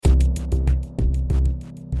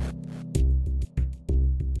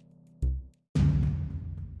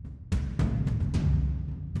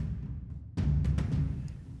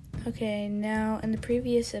Okay, now in the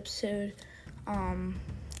previous episode,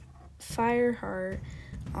 Fireheart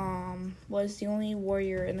was the only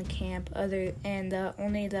warrior in the camp only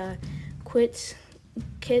the queens,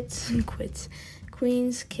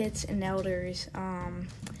 kits, and elders,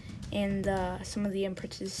 and some of the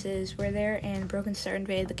apprentices were there, and Broken Star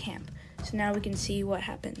invaded the camp. So now we can see what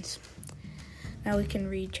happens. Now we can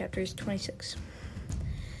read chapters 26.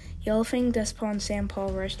 Yellowfang, Dustpaw, and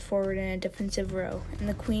Sandpaw rushed forward in a defensive row, and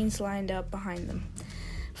the queens lined up behind them.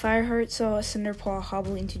 Fireheart saw Cinderpaw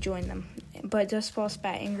hobbling to join them, but Dustpaw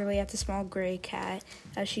spat angrily at the small gray cat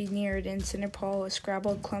as she neared, and Cinderpaw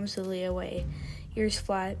scrabbled clumsily away, ears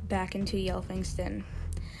flat, back into Yellowfang's den.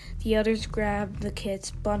 The elders grabbed the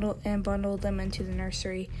kits, bundled them into the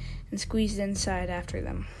nursery, and squeezed inside after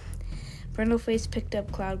them. Brindleface picked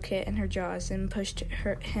up Cloud Kit in her jaws and pushed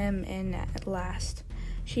him in at last.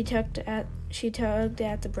 She tugged at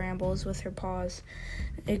the brambles with her paws,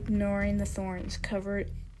 ignoring the thorns,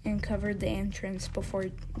 covered the entrance before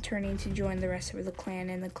turning to join the rest of the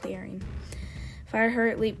clan in the clearing.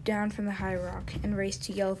 Fireheart leaped down from the high rock and raced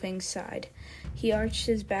to Yellowfang's side. He arched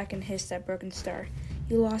his back and hissed at Broken Star.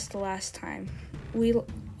 You lost last time. We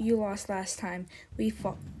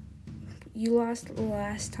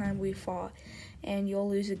fought, and you'll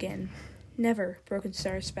lose again. Never, Broken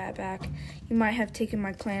Star spat back. You might have taken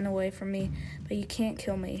my clan away from me, but you can't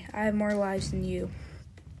kill me. I have more lives than you.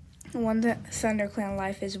 One ThunderClan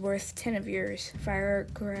life is worth 10 of yours,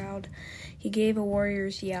 Fireheart growled. He gave a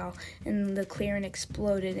warrior's yowl, and the clearing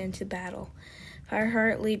exploded into battle.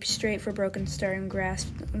 Fireheart leaped straight for Broken Star and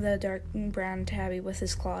grasped the dark brown tabby with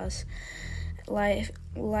his claws. Life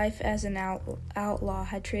as an outlaw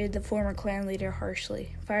had treated the former clan leader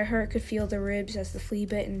harshly. Fireheart could feel the ribs as the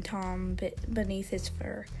flea-bitten Tom bit beneath his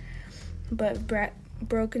fur. But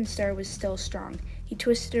Broken Star was still strong. He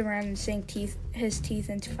twisted around and sank his teeth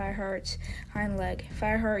into Fireheart's hind leg.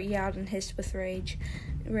 Fireheart yowled and hissed with raged,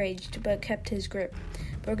 but kept his grip.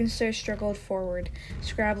 Broken Star struggled forward,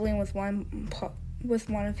 scrabbling with one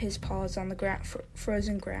of his paws on the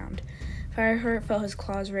frozen ground. Fireheart felt his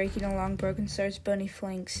claws raking along Broken Star's bony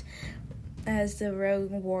flanks as the rogue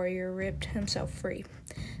warrior ripped himself free.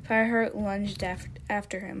 Fireheart lunged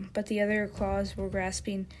after him, but other claws were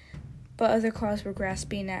grasping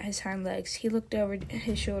at his hind legs. He looked over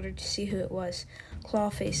his shoulder to see who it was.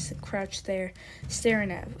 Clawface crouched there,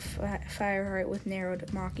 staring at Fireheart with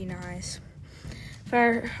narrowed, mocking eyes.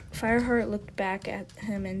 Fireheart looked back at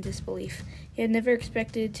him in disbelief. He had never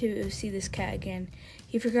expected to see this cat again.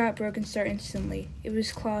 He forgot Broken Star instantly. It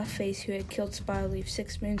was Clawface who had killed Spyleaf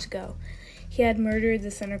 6 moons ago. He had murdered the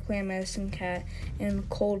ThunderClan medicine cat in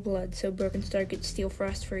cold blood so Broken Star could steal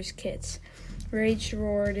Frost for his kits. Rage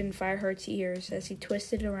roared in Fireheart's ears as he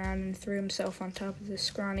twisted around and threw himself on top of the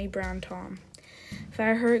scrawny brown Tom.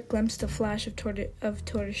 Fireheart glimpsed a flash of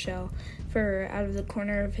tortoiseshell fur out of the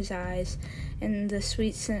corner of his eyes, and the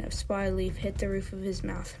sweet scent of Spyleaf hit the roof of his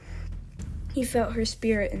mouth. He felt her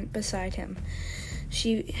spirit beside him.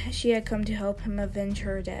 She had come to help him avenge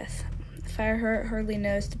her death. Fireheart hardly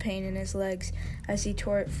noticed the pain in his legs as he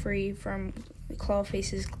tore it free from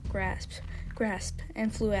Clawface's grasp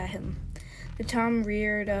and flew at him. The Tom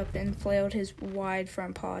reared up and flailed his wide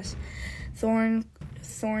front paws.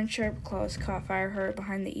 Thorn-sharp claws caught Fireheart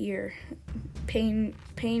behind the ear. Pain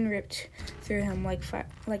ripped through him like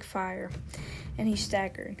fire, and he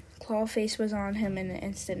staggered. Clawface was on him in an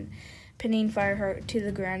instant, pinning Fireheart to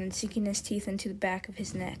the ground and sinking his teeth into the back of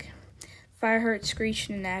his neck. Fireheart screeched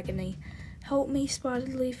in agony. "Help me,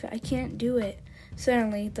 Spotted Leaf, I can't do it."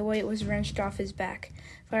 Suddenly, the weight was wrenched off his back.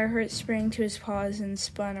 Fireheart sprang to his paws and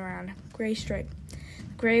spun around. Graystripe.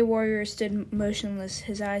 The gray warrior stood motionless,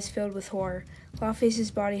 his eyes filled with horror.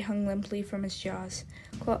 Clawface's body hung limply from his jaws.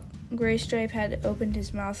 Graystripe had opened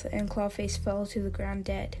his mouth, and Clawface fell to the ground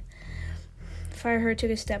dead. Fireheart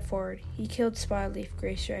took a step forward. "You killed Spotted Leaf,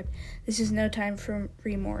 Graystripe. This is no time for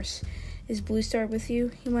remorse. Is Bluestar with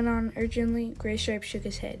you?" he went on urgently. Graystripe shook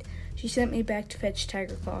his head. "She sent me back to fetch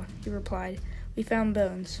Tigerclaw," he replied. "We found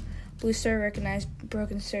bones." Bluestar recognized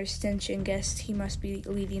Broken Star's stench and guessed he must be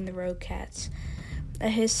leading the rogue cats. A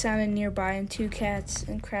hiss sounded nearby, and 2 cats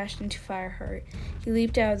crashed into Fireheart. He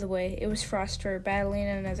leaped out of the way. It was Frostfur battling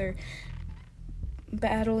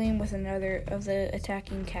with another of the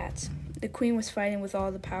attacking cats. The queen was fighting with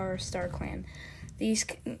all the power of StarClan.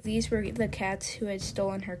 These were the cats who had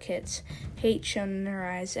stolen her kits. Hate shone in her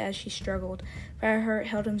eyes as she struggled. Fireheart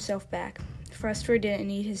held himself back. Frostfur didn't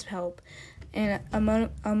need his help, and a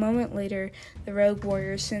moment later, the rogue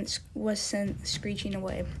warrior was sent screeching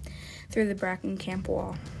away through the bracken camp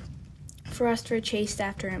wall. Frostfur chased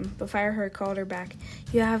after him, but Fireheart called her back.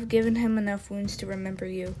 You have given him enough wounds to remember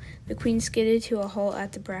you. The queen skidded to a halt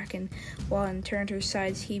at the bracken wall and turned, her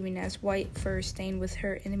sides heaving as white fur stained with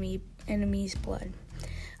her enemy's blood.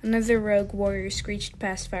 Another rogue warrior screeched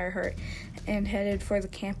past Fireheart and headed for the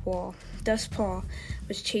camp wall. Dustpaw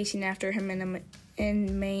was chasing after him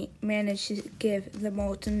and managed to give the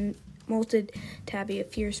molted Tabby a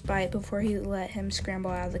fierce bite before he let him scramble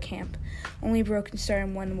out of the camp. Only Broken Star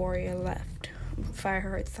and one warrior left,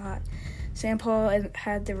 Fireheart thought. Sandpaw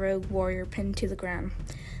had the rogue warrior pinned to the ground.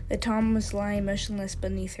 The Tom was lying motionless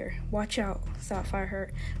beneath her. Watch out, thought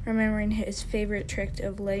Fireheart, remembering his favorite trick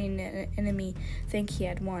of letting an enemy think he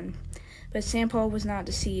had won. But Sandpaw was not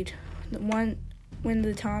deceived. When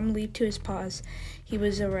the Tom leaped to his paws, she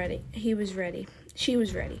was ready.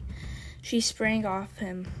 She sprang off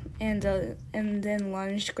him and then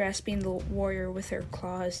lunged, grasping the warrior with her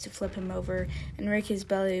claws to flip him over and rake his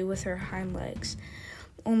belly with her hind legs.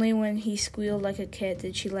 Only when he squealed like a kid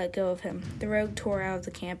did she let go of him. The rogue tore out of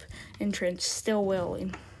the camp entrance, still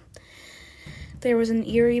wailing. There was an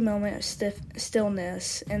eerie moment of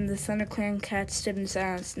stillness, and the ThunderClan cats stood in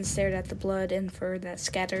silence and stared at the blood and fur that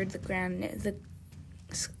scattered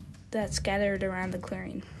around the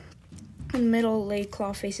clearing. In the middle lay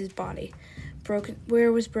Clawface's body.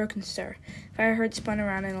 Where was Broken Star? Fireheart spun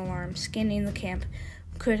around in alarm, scanning the camp.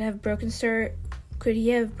 Could he have broken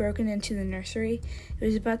into the nursery? It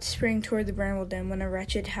was about to spring toward the bramble den when a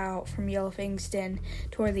wretched howl from Yellowfang's den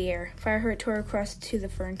tore the air. Fireheart tore across to the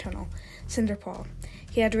fern tunnel. Cinderpaw.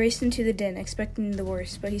 He had raced into the den, expecting the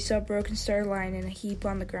worst, but he saw Broken Star lying in a heap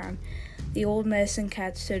on the ground. The old medicine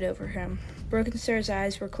cat stood over him. Broken Star's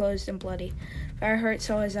eyes were closed and bloody. Fireheart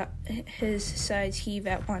saw his sides heave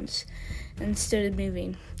at once and stood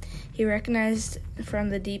moving. He recognized from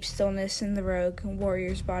the deep stillness in the rogue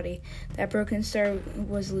warrior's body that Broken Star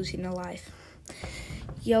was losing a life.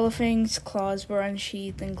 Yellowfang's claws were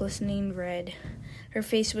unsheathed and glistening red. Her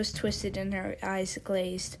face was twisted and her eyes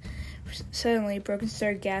glazed. Suddenly, Broken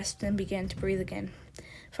Star gasped and began to breathe again.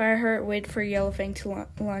 Fireheart waited for Yellowfang to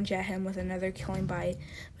lunge at him with another killing bite,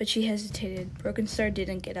 but she hesitated. Broken Star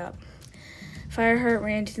didn't get up. Fireheart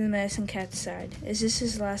ran to the medicine cat's side. Is this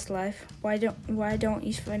his last life? Why don't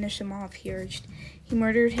you finish him off? He urged. He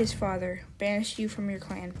murdered his father, banished you from your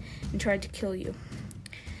clan, and tried to kill you.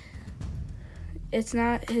 It's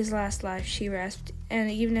not his last life, she rasped, and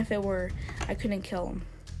even if it were, I couldn't kill him.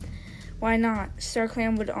 Why not?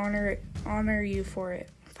 StarClan would honor you for it.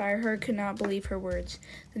 Fireheart could not believe her words.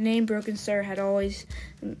 The name Broken Star had always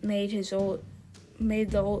made this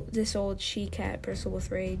old she-cat bristle with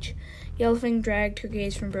rage. Yellowfang dragged her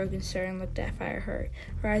gaze from Broken Star and looked at Fireheart,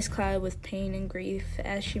 her eyes clouded with pain and grief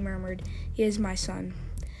as she murmured, He is my son.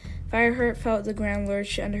 Fireheart felt the ground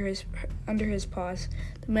lurch under his paws.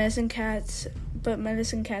 Medicine cats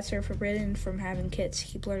are forbidden from having kids,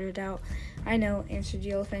 he blurted out. I know, answered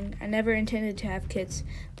Yellowfang. I never intended to have kids,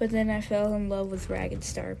 but then I fell in love with Ragged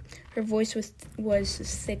Star. Her voice was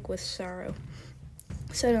thick with sorrow.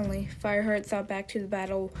 Suddenly, Fireheart thought back to the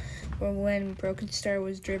battle when Broken Star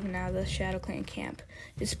was driven out of the ShadowClan camp.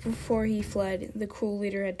 Just before he fled, the cruel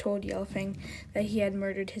leader had told Yellowfang that he had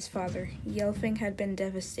murdered his father. Yellowfang had been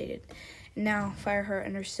devastated, and now Fireheart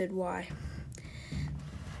understood why.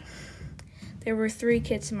 There were 3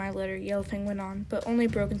 kids in my litter, Yellowfang went on, but only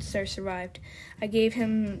Broken Star survived. I gave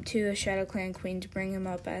him to the ShadowClan queen to bring him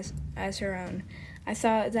up as her own. I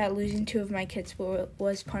thought that losing 2 of my kids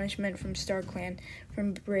was punishment from StarClan for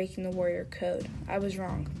breaking the warrior code. I was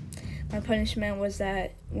wrong. My punishment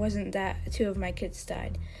wasn't that 2 of my kids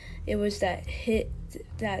died. It was that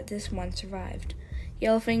this one survived.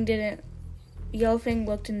 Yellowfang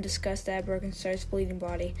looked in disgust at Broken Star's bleeding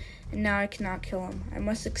body, and now I cannot kill him. I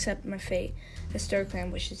must accept my fate, as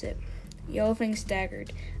StarClan wishes it. Yellowfang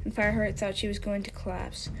staggered, and Fireheart thought she was going to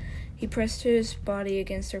collapse. He pressed his body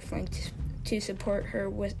against her flank to support her,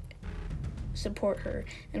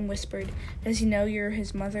 and whispered, Does he know you're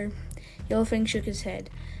his mother? Yellowfang shook his head.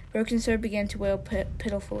 Broken Star began to wail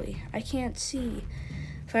pitifully. I can't see.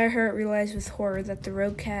 Fireheart realized with horror that the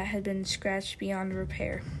rogue cat had been scratched beyond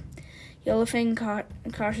repair. Yellowfang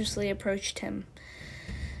cautiously approached him.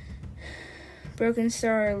 Broken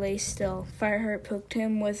Star lay still. Fireheart poked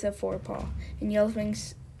him with a forepaw, and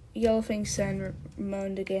Yellowfang's son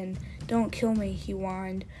moaned again. Don't kill me, he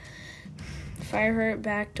whined. Fireheart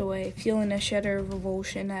backed away, feeling a shudder of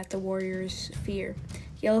revulsion at the warrior's fear.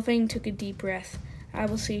 Yellowfang took a deep breath. I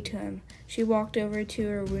will see to him. She walked over to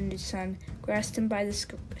her wounded son, grasped him by the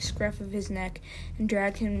scruff of his neck, and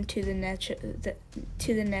dragged him to the nest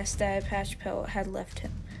that Patchpelt had left.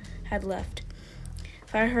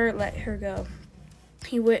 Fireheart let her go.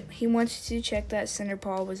 He wanted to check that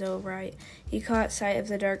Cinderpaw was all right. He caught sight of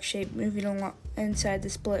the dark shape moving along inside the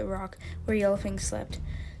split rock where Yellowfang slept.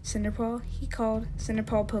 Cinderpaw, he called.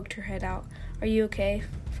 Cinderpaw poked her head out. Are you okay?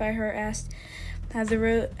 Fireheart asked. Have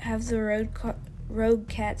the rogue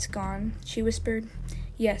cats gone? She whispered.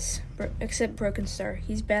 Yes, except Broken Star.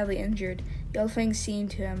 He's badly injured. Yellowfang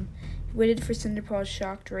seemed to him. He waited for Cinderpaw's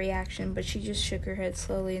shocked reaction, but she just shook her head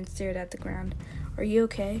slowly and stared at the ground. Are you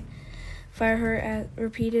okay? Fireheart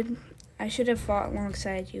repeated. I should have fought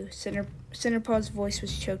alongside you. Cinderpaw's voice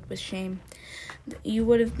was choked with shame. You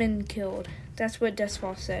would have been killed. That's what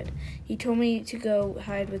Dustpaw said. He told me to go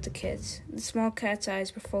hide with the kids. The small cat's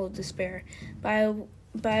eyes were full of despair, but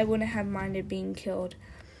I wouldn't have minded being killed.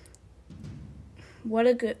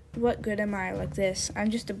 What good am I like this? I'm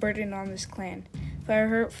just a burden on this clan.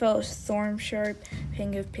 Fireheart felt a thorn-sharp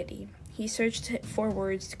pang of pity. He searched for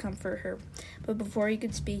words to comfort her, but before he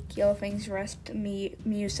could speak, Yellowfang's rasped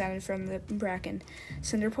mew sounded from the bracken.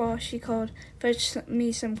 Cinderpaw, she called, fetch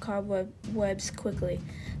me some cobwebs quickly.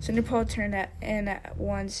 Cinderpaw turned and at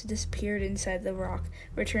once disappeared inside the rock,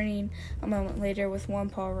 returning a moment later with one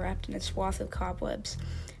paw wrapped in a swath of cobwebs.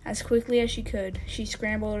 As quickly as she could, she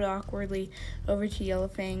scrambled awkwardly over to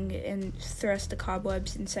Yellowfang and thrust the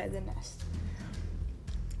cobwebs inside the nest.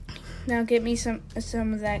 Now get me some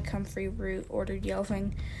of that comfrey root, ordered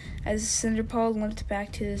Yellowfang. As Cinderpaw limped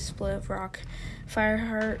back to the split rock,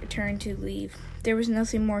 Fireheart turned to leave. There was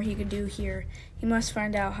nothing more he could do here. He must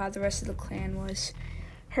find out how the rest of the clan was.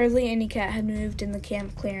 Hardly any cat had moved in the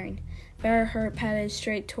camp clearing. Fireheart padded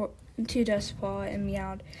straight to Dustpaw and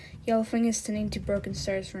meowed. Yellowfang is tending to Broken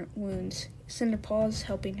Star's wounds. Cinderpaw is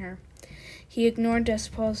helping her. He ignored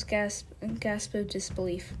Dustpaw's gasp of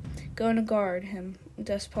disbelief. Go to guard him.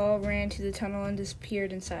 Dustpaw ran to the tunnel and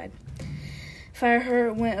disappeared inside.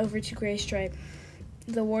 Fireheart went over to Graystripe.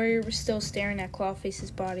 The warrior was still staring at Clawface's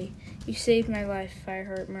body. You saved my life,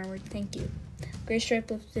 Fireheart murmured. Thank you. Graystripe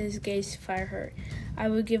lifted his gaze to Fireheart. I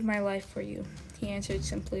would give my life for you, he answered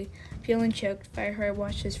simply. Feeling choked, Fireheart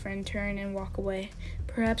watched his friend turn and walk away.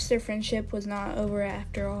 Perhaps their friendship was not over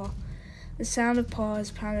after all. The sound of paws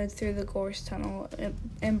pounded through the gorse tunnel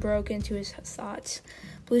and broke into his thoughts.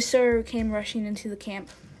 Bluestar came rushing into the camp,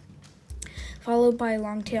 followed by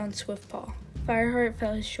Longtail and Swiftpaw. Fireheart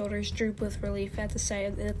felt his shoulders droop with relief at the sight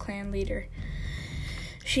of the clan leader.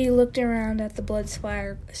 She looked around at the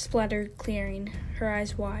blood-splattered clearing, her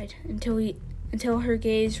eyes wide, until her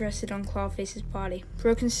gaze rested on Clawface's body.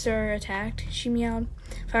 Broken Star attacked? She meowed.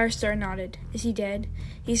 Firestar nodded. Is he dead?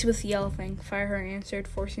 He's with Yellowfang, Fireheart answered,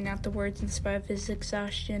 forcing out the words in spite of his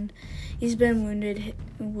exhaustion. He's been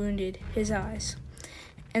wounded, his eyes.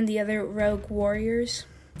 And the other rogue warriors?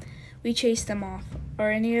 We chased them off.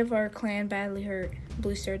 Are any of our clan badly hurt?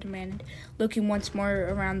 Bluestar demanded, looking once more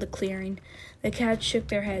around the clearing. The cats shook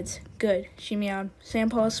their heads. Good, she meowed.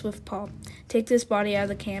 Sandpaw, Swiftpaw, take this body out of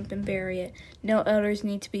the camp and bury it. No elders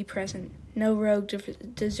need to be present. No rogue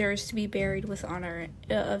deserves to be buried with honor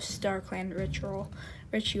of Star Clan ritual.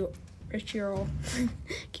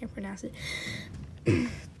 Can't pronounce it.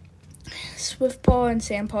 Swiftpaw and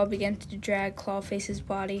Sandpaw began to drag Clawface's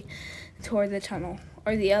body toward the tunnel.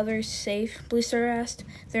 Are the others safe? Bluestar asked.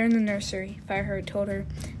 They're in the nursery, Fireheart told her.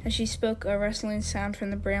 As she spoke, a rustling sound from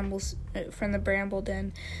the bramble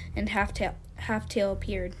den, and Halftail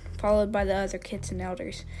appeared, followed by the other kits and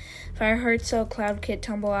elders. Fireheart saw Cloudkit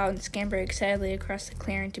tumble out and scamper excitedly across the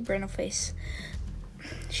clearing to Brindleface.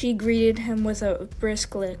 She greeted him with a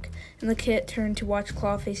brisk lick, and the kit turned to watch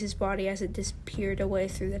Clawface's body as it disappeared away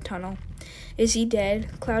through the tunnel. Is he dead?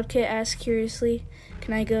 Cloudkit asked curiously.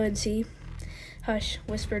 Can I go and see? Hush,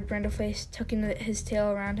 whispered Brindleface, tucking his tail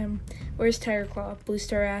around him. Where's Tigerclaw?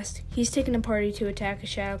 Bluestar asked. He's taken a party to attack a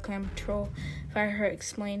Shadow Clan patrol, Fireheart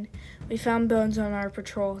explained. We found bones on our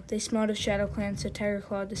patrol. They smelled of Shadow Clan, so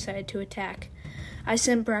Tigerclaw decided to attack. I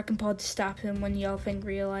sent Brackenpaw to stop him when Yellowfang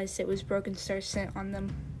realized it was Broken Star's scent on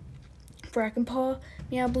them. Brackenpaw?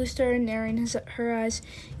 Meowed Bluestar, narrowing her eyes,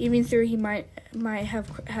 even though he might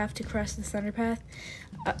have to cross the Thunderpath.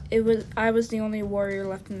 I was the only warrior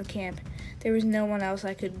left in the camp. There was no one else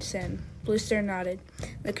I could send. Bluestar nodded,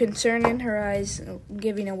 the concern in her eyes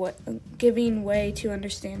giving way to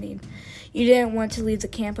understanding. You didn't want to leave the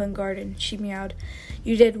camp unguarded, she meowed.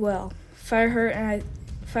 You did well.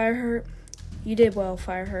 You did well,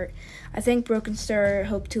 Fireheart. I think Broken Star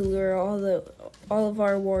hoped to lure all of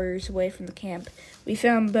our warriors away from the camp. We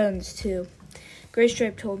found bones, too.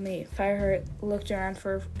 Graystripe told me. Fireheart looked around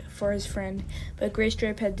for his friend, but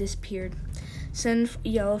Graystripe had disappeared. Send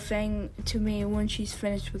Yellowfang to me when she's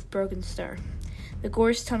finished with Broken Star. The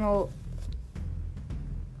gorse tunnel...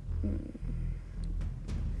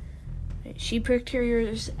 She pricked her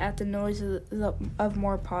ears at the noise of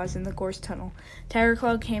more paws in the gorse tunnel. Tiger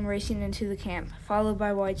Claw came racing into the camp, followed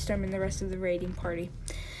by Whitestorm and the rest of the raiding party.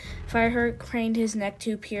 Fireheart craned his neck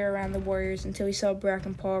to peer around the warriors until he saw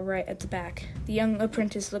Brackenpaw right at the back. The young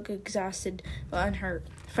apprentice looked exhausted but unhurt.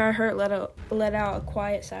 Fireheart let out a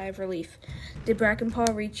quiet sigh of relief. "Did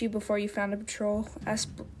Brackenpaw reach you before you found a patrol?"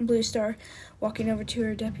 asked Bluestar, walking over to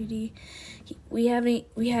her deputy. We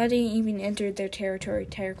hadn't even entered their territory,"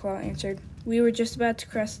 Tiger Claw answered. "We were just about to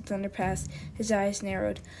cross the Thunder Pass." His eyes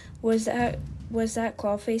narrowed. Was that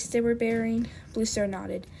Clawface they were burying?" Bluestar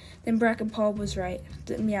nodded. "Then Brackenpaw was right,"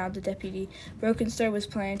 meowed the deputy. "Brokenstar was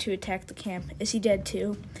planning to attack the camp. Is he dead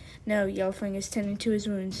too?" "No, Yellowfang is tending to his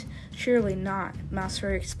wounds." "Surely not,"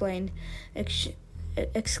 Mousefur exclaimed,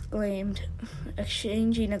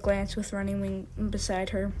 exchanging a glance with Running Wing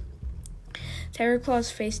beside her. Tiger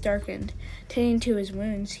Claw's face darkened. "Tending to his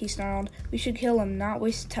wounds," he snarled. "We should kill him, not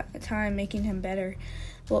waste time making him better."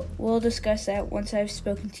 We'll discuss that once I've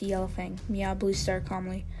spoken to Yellowfang," meowed Bluestar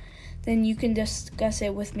calmly. "Then you can discuss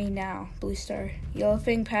it with me now, Bluestar."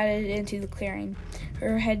 Yellowfang padded into the clearing,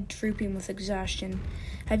 her head drooping with exhaustion.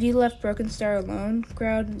 "Have you left Brokenstar alone?"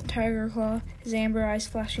 growled Tiger Claw, his amber eyes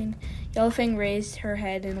flashing. Yellowfang raised her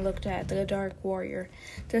head and looked at the dark warrior.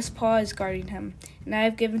 "This paw is guarding him, and I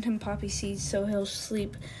have given him poppy seeds so he'll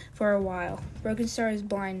sleep for a while. Brokenstar is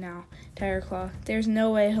blind now, Tiger Claw. There's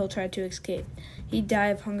no way he'll try to escape. He'd die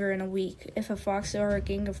of hunger in a week if a fox or a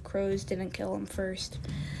gang of crows didn't kill him first."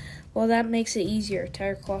 "Well, that makes it easier,"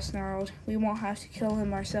 Tiger Claw snarled. "We won't have to kill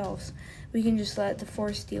him ourselves. We can just let the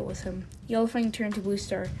forest deal with him." Yellowfang turned to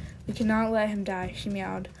Bluestar. "We cannot let him die," she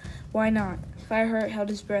meowed. "Why not?" Fireheart held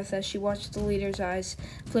his breath as she watched the leader's eyes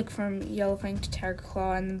flick from Yellowfang to Tiger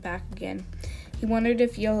Claw and then back again. He wondered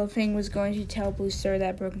if Yellowfang was going to tell Bluestar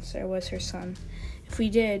that Brokenstar was her son. "If we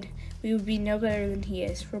did, we would be no better than he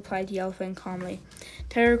is," replied Yellowfang calmly.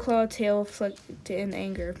 Tiger Claw's tail flicked in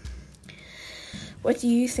anger. "What do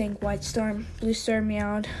you think, Whitestorm?" Bluestar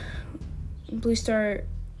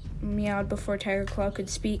meowed before Tiger Claw could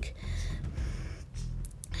speak.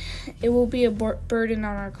 "It will be a burden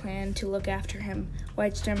on our clan to look after him,"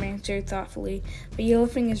 Whitestorm answered thoughtfully. "But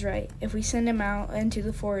Yellowfang is right. If we send him out into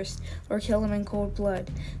the forest or kill him in cold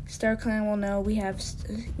blood, StarClan will know we have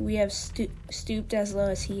stooped as low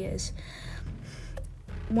as he is."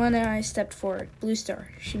 One eye stepped forward. "Bluestar,"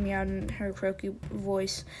 she meowed in her croaky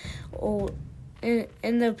voice.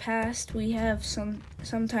 In the past, we have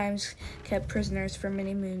sometimes kept prisoners for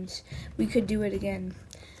many moons. We could do it again."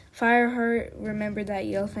 Fireheart remembered that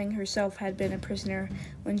Yellowfang herself had been a prisoner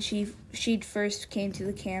when she'd first came to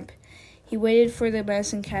the camp. He waited for the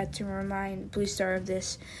medicine cat to remind Bluestar of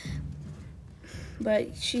this,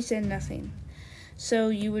 but she said nothing. "So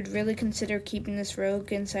you would really consider keeping this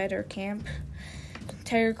rogue inside our camp?"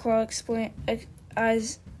 Tiger Claw's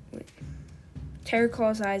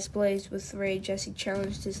eyes blazed with rage as he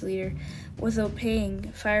challenged his leader. Without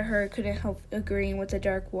paying, Fireheart couldn't help agreeing with the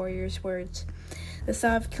Dark Warrior's words. The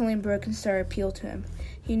thought of killing Brokenstar appealed to him.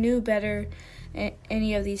 He knew better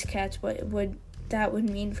any of these cats what that would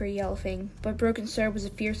mean for Yellowfang, but Brokenstar was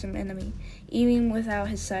a fearsome enemy. Even without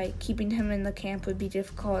his sight, keeping him in the camp would be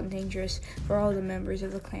difficult and dangerous for all the members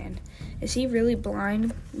of the clan. "Is he really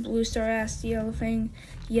blind?" Bluestar asked Yellowfang.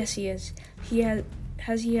 "Yes, he is.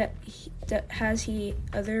 Has he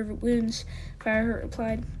other wounds?"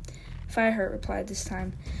 Fireheart replied this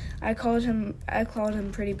time. I clawed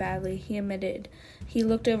him pretty badly," he admitted. He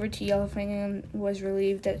looked over to Yellowfang and was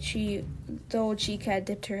relieved that the old she-cat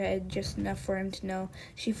dipped her head just enough for him to know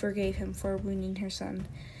she forgave him for wounding her son.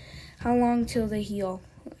 "How long till they heal?"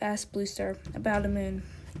 asked Bluestar. "About a moon,"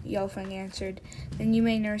 Yellowfang answered. "Then you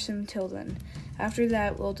may nurse him till then. After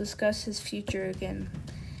that, we'll discuss his future again.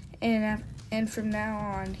 And from now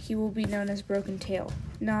on, he will be known as Broken Tail,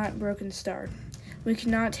 not Broken Star. We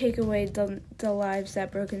cannot take away the lives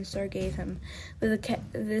that Brokenstar gave him, but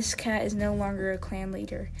this cat is no longer a clan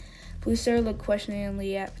leader." Bluestar looked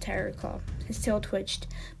questioningly at Tiger Claw. His tail twitched,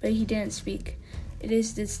 but he didn't speak. "It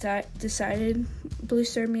is decided,"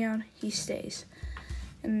 Bluestar meowed. "He stays."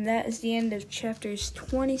 And that is the end of chapter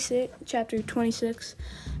 26.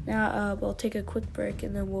 Now we'll take a quick break,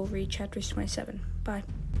 and then we'll read chapters 27. Bye.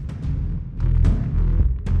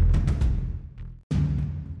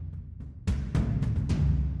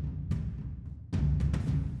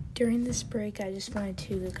 During this break, I just wanted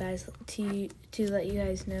to let you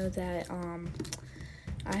guys know that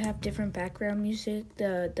I have different background music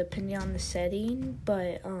depending on the setting,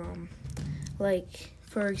 but like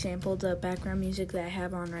for example, the background music that I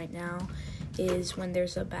have on right now is when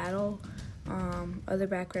there's a battle. Other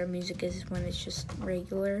background music is when it's just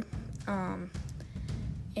regular. And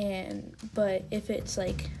But if it's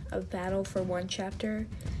like a battle for one chapter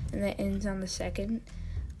and that ends on the second,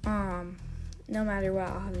 no matter what,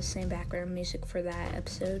 I'll have the same background music for that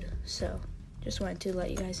episode. So just wanted to let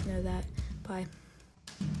you guys know that. Bye.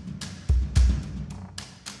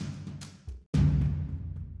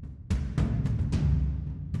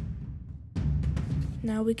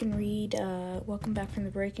 Now we can read, welcome back from the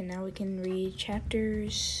break, and now we can read chapter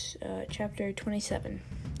 27.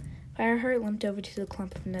 Fireheart limped over to the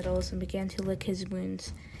clump of nettles and began to lick his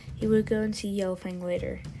wounds. He would go and see Yellowfang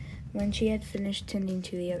later, when she had finished tending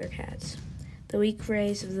to the other cats. The weak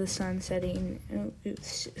rays of the setting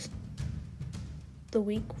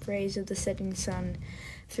sun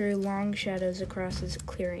threw long shadows across his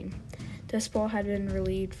clearing. Dustball had been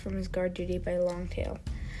relieved from his guard duty by Longtail.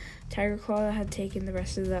 Tigerclaw had taken the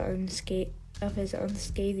rest of his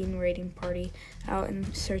unscathing raiding party out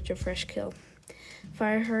in search of fresh kill.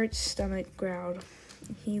 Fireheart's stomach growled.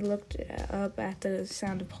 He looked up at the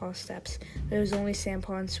sound of paw steps, but it was only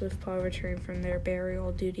Sandpaw and Swiftpaw returning from their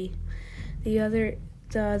burial duty. The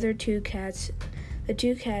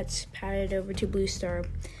two cats padded over to Bluestar,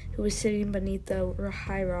 who was sitting beneath the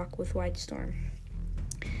high rock with Whitestorm.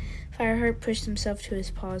 Fireheart pushed himself to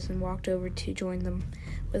his paws and walked over to join them.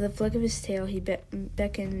 With a flick of his tail, he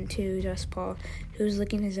beckoned to Dustpaw, who was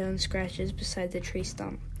licking his own scratches beside the tree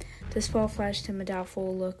stump. Dustpaw flashed him a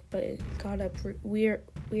doubtful look, but got up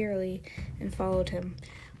wearily and followed him.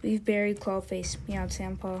 "We've buried Clawface," meowed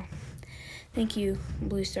Sandpaw. "Thank you,"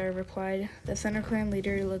 Bluestar replied. The ThunderClan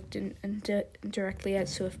leader looked directly at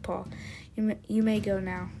Swiftpaw. You may go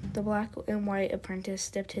now." The black and white apprentice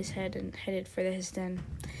dipped his head and headed for his den.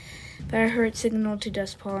 Fireheart signaled to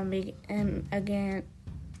Dustpaw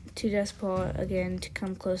again to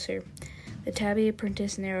come closer. The tabby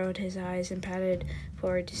apprentice narrowed his eyes and padded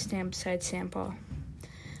forward to stand beside Sandpaw.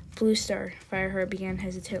 "Bluestar," Fireheart began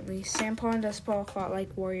hesitantly. "Sandpaw and Dustpaw fought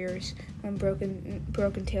like warriors when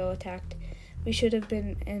Broken Tail attacked. We would have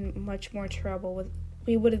been in much more trouble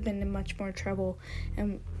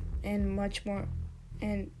and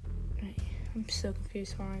I'm so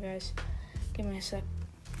confused. Hold on, guys. Give me a sec.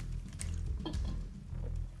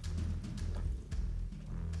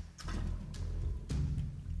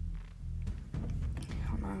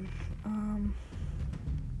 Hold on.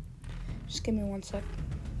 Just give me 1 sec.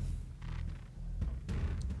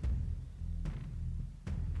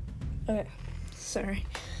 Okay. Sorry.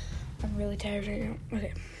 I'm really tired right now.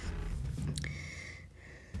 Okay.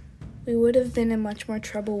 We would have been in much more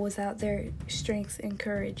trouble without their strength and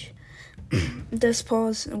courage.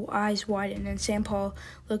 Dustpaw's eyes widened, and Sandpaw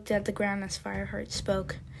looked at the ground as Fireheart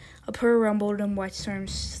spoke. A purr rumbled in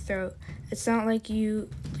Whitestorm's throat. "It's not like you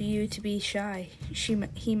to be shy," he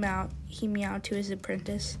meowed to his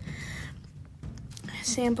apprentice.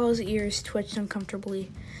 Sandpaw's ears twitched uncomfortably.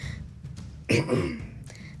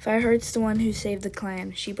 "Fireheart's the one who saved the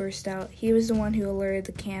clan," she burst out. "He was the one who alerted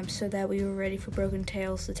the camp so that we were ready for Broken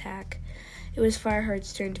Tail's attack." It was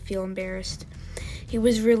Fireheart's turn to feel embarrassed. He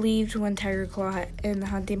was relieved when Tigerclaw and the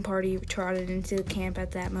hunting party trotted into the camp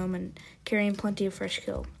at that moment, carrying plenty of fresh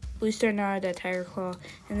kill. Bluestar nodded at Tigerclaw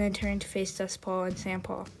and then turned to face Dustpaw and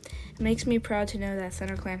Sandpaw. "It makes me proud to know that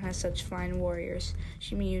ThunderClan has such fine warriors,"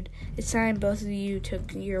 she mewed. "It's time both of you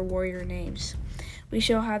took your warrior names. We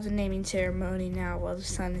shall have the naming ceremony now while the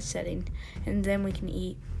sun is setting, and then we can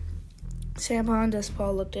eat." Sandpaw and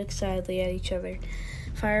Dustpaw looked excitedly at each other.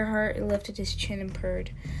 Fireheart lifted his chin and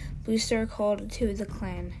purred. Bluestar called to the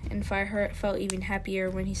clan, and Fireheart felt even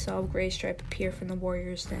happier when he saw Graystripe appear from the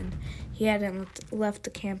warriors' den. He hadn't left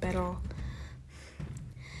the camp at all.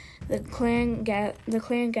 The clan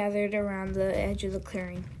gathered around the edge of the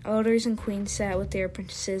clearing. Elders and queens sat with their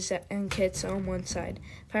apprentices and kits on one side.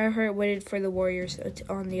 Fireheart waited for the warriors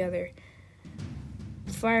on the other.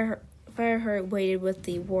 Fireheart waited with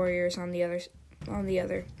the warriors on the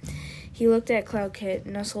other. He looked at Cloudkit,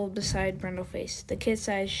 nestled beside Brindleface. The kit's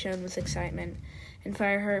eyes shone with excitement, and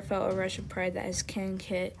Fireheart felt a rush of pride that his kin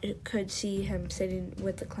Kit could see him sitting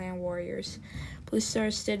with the clan warriors.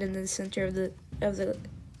 Bluestar stood in the center with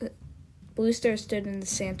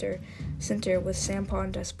Sandpaw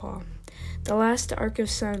and Dustpaw. The last arc of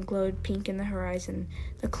sun glowed pink in the horizon.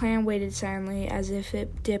 The clan waited silently as if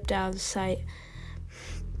it dipped out of sight,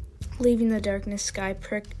 leaving the darkness sky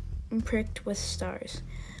pricked with stars.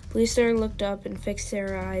 Bluestar looked up and fixed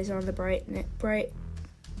their eyes on the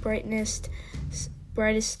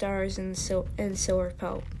brightest stars in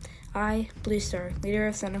Silverpelt. "I, Bluestar, leader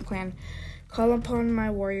of ThunderClan, call upon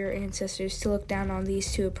my warrior ancestors to look down on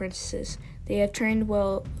these two apprentices. They have trained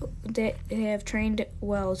well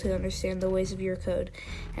to understand the ways of your code,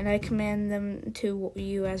 and I command them to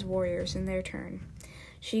you as warriors in their turn."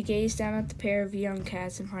 She gazed down at the pair of young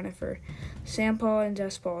cats in front of her. Sandpaw and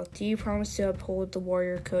Dustpaw, do you promise to uphold the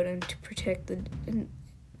warrior code and to protect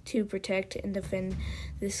and defend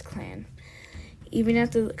this clan, even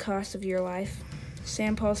at the cost of your life?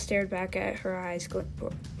 Sandpaw stared back, her eyes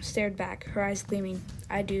gleaming.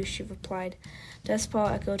 I do, she replied.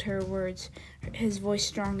 Dustpaw echoed her words, his voice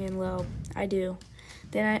strong and low. I do.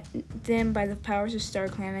 Then, by the powers of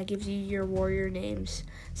StarClan, I give you your warrior names.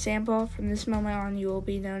 Sandpaw, from this moment on, you will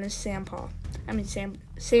be known as Sandstorm.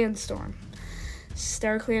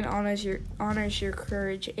 StarClan honors your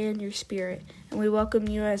courage and your spirit, and we welcome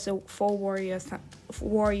you as a full warrior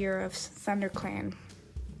of ThunderClan.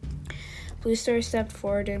 Bluestar stepped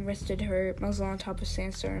forward and rested her muzzle on top of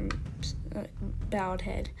Sandstorm's bowed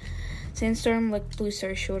head. Sandstorm licked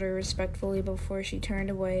Bluestar's shoulder respectfully before she turned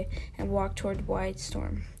away and walked toward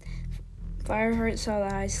Wildstorm. Fireheart saw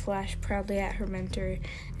the eyes flash proudly at her mentor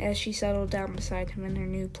as she settled down beside him in her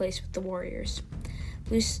new place with the warriors.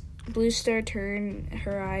 Bluestar turned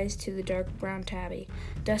her eyes to the dark brown tabby.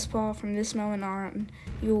 Dustpaw, from this moment on,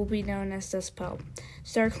 you will be known as Dustpaw.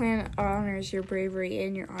 StarClan honors your bravery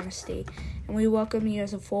and your honesty, and we welcome you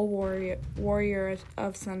as a full warrior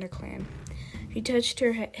of ThunderClan. She touched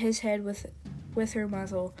his head with her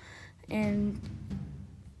muzzle, and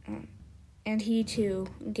he too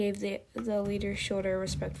gave the leader's shoulder a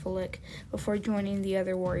respectful lick before joining the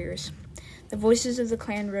other warriors. The voices of the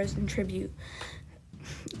clan rose in tribute,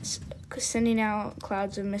 sending out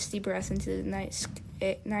clouds of misty breath into the night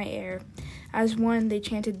air. As one, they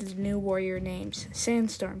chanted the new warrior names: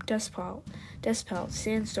 Sandstorm, Dustpaw,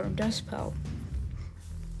 Sandstorm, Dustpaw.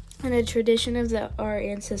 In a tradition of our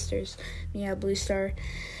ancestors, meowed Bluestar,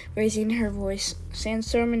 raising her voice,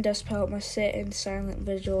 Sandstorm and Dustpaw must sit in silent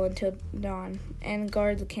vigil until dawn and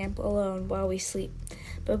guard the camp alone while we sleep.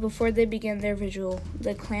 But before they begin their vigil,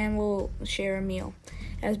 the clan will share a meal.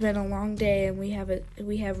 It has been a long day, and we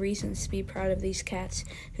have reasons to be proud of these cats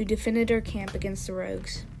who defended our camp against the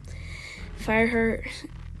rogues. Fireheart,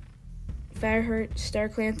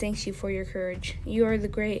 StarClan thanks you for your courage. You are a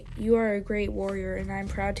great warrior, and I am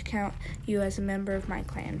proud to count you as a member of my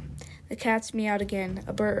clan. The cats meowed again.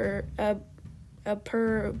 A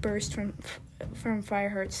purr burst from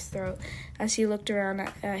Fireheart's throat as he looked around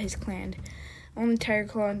at his clan. Only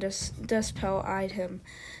Tigerclaw and Dustpaw eyed him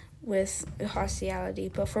with hostility,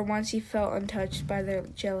 but for once he felt untouched by their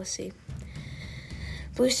jealousy.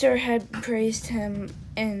 Bluestar had praised him,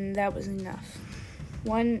 and that was enough.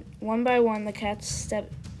 One by one, the cats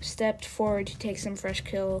stepped forward to take some fresh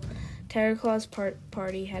kill Tigerclaw's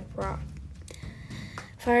party had brought.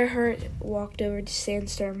 Fireheart walked over to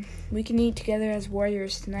Sandstorm. We can eat together as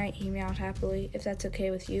warriors tonight, he meowed happily. If that's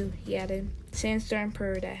okay with you, he added. Sandstorm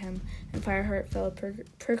purred at him, and Fireheart felt a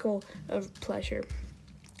prickle of pleasure.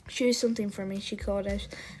 Choose something for me, she called as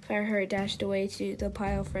Fireheart dashed away to the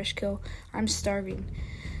pile of fresh kill. I'm starving.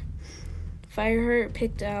 Fireheart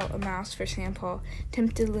picked out a mouse for Sandpaw,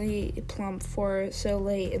 temptingly plump for so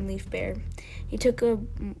late in Leaf Bear. He took a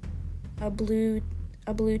blue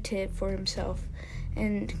tit for himself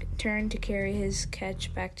and turned to carry his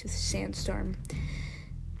catch back to Sandstorm.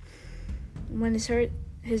 When his heart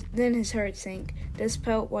sank.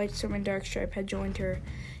 Dustpaw, Wildstorm, and Darkstripe had joined her.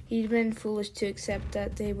 He'd been foolish to accept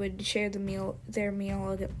that they would share their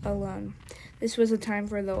meal alone. This was a time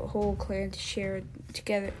for the whole clan to share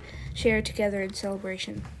together in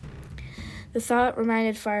celebration. The thought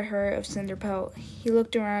reminded Fireheart of Cinderpelt. He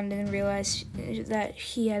looked around and realized that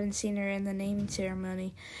he hadn't seen her in the naming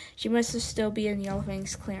ceremony. She must still be in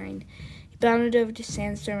Yellowfang's clearing. He bounded over to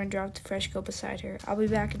Sandstorm and dropped the fresh kill beside her. I'll be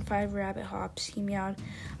back in 5 rabbit hops, he meowed.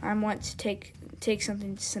 I want to take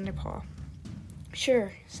something to Cinderpaw.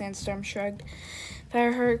 Sure, Sandstorm shrugged.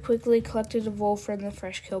 Fireheart quickly collected a wolf from the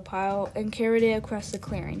fresh kill pile and carried it across the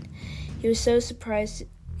clearing. He was surprised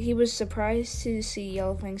to see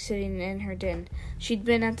Yellowfang sitting in her den. She'd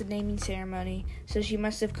been at the naming ceremony, so she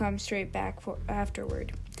must have come straight back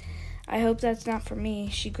afterward. I hope that's not for me,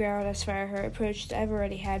 she growled as Fireheart approached. I've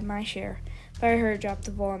already had my share. Fireheart dropped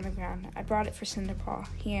the bowl on the ground. I brought it for Cinderpaw,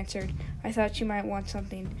 he answered. I thought she might want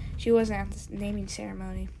something. She wasn't at the naming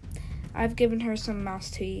ceremony. I've given her some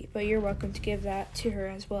mouse to eat, but you're welcome to give that to her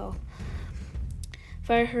as well.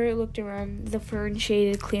 Fireheart looked around the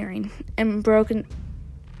fern-shaded clearing, and Broken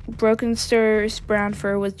Stir's brown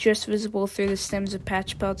fur was just visible through the stems of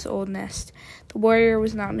Patchpelt's old nest. The warrior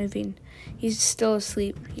was not moving. He's still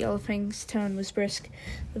asleep. Yellowfang's tone was brisk,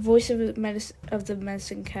 the voice of the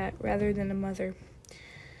medicine cat rather than a mother.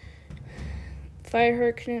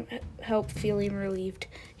 Fireheart couldn't help feeling relieved.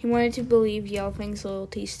 He wanted to believe Yellowfang's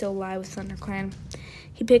loyalty still lay with ThunderClan.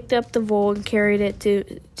 He picked up the vole and carried it to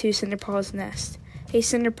Cinderpaw's nest. "Hey,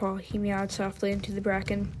 Cinderpaw," he meowed softly into the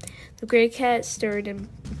bracken. The gray cat stirred and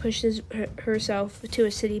pushed herself to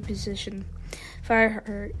a sitting position.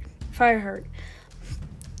 Fireheart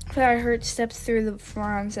stepped through the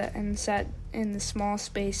fronds and sat in the small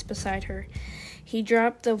space beside her. He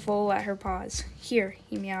dropped the vole at her paws. "Here,"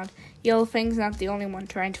 he meowed. "Yellowfang's not the only one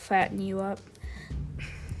trying to fatten you up."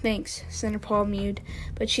 "Thanks," Cinderpaw mewed,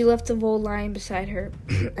 but she left the vole lying beside her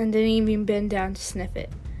and didn't even bend down to sniff it.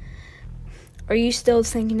 "Are you still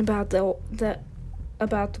thinking about the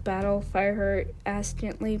battle?" Fireheart asked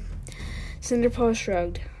gently. Cinderpaw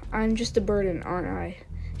shrugged. "I'm just a burden, aren't I?"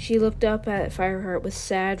 She looked up at Fireheart with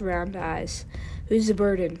sad, round eyes. "Who's the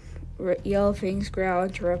burden?" Yellowfang's growl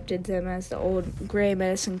interrupted them as the old gray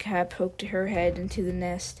medicine cat poked her head into the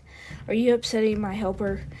nest. "Are you upsetting my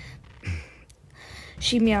helper?"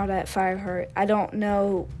 She meowed at Fireheart. I don't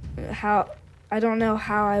know how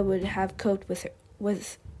I would have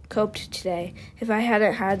coped today if I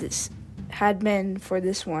hadn't had men for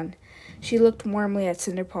this one." She looked warmly at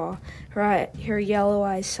Cinderpaw, her yellow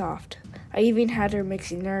eyes soft. "I even had her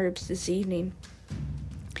mixing herbs this evening."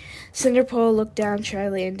 Cinderpaw looked down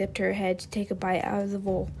shyly and dipped her head to take a bite out of the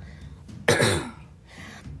vole.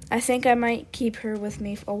 "I think I might keep her with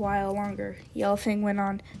me a while longer," Yellowfang went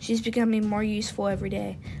on. "She's becoming more useful every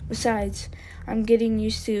day. Besides, I'm getting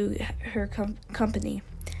used to her company."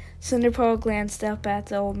 Cinderpaw glanced up at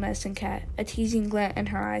the old medicine cat, a teasing glint in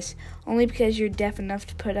her eyes. "Only because you're deaf enough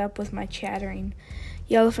to put up with my chattering."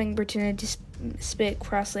 Yellowfang pretended to spit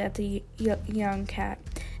crossly at the young cat,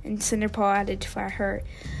 and Cinderpaw added to Fireheart,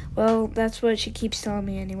 "Well, that's what she keeps telling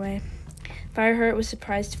me anyway." Fireheart was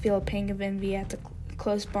surprised to feel a pang of envy at the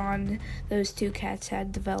close bond those two cats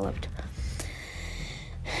had developed.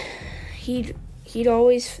 He'd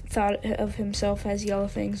always thought of himself as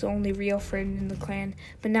Yellowfang's only real friend in the clan,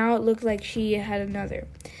 but now it looked like she had another.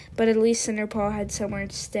 But at least Cinderpaw had somewhere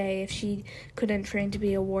to stay if she couldn't train to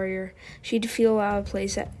be a warrior. She'd feel out of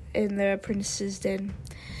place in the apprentice's den.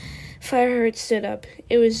 Fireheart stood up.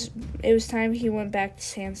 It was time he went back to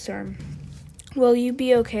Sandstorm. "Will you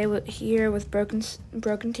be okay here with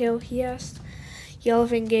Broken Tail?" he asked.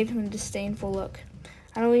 Yellowfang gave him a disdainful look.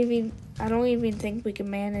 I don't even think we can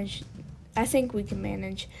manage. I think we can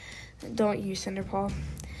manage, don't you, Cinderpaw?"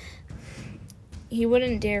 "He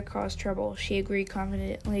wouldn't dare cause trouble," she agreed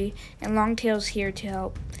confidently, "and Longtail's here to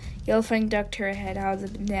help." Yellowfang ducked her head out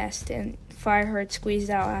of the nest, and Fireheart squeezed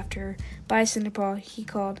out after her. "Bye, Cinderpaw," he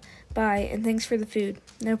called. "Bye, and thanks for the food."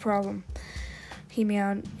 "No problem," he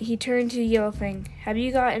meowed. He turned to Yellowfang. "Have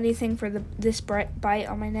you got anything for this bite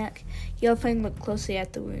on my neck?" Yellowfang looked closely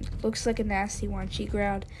at the wound. "Looks like a nasty one," she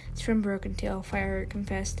growled. "It's from Broken Tail," Fireheart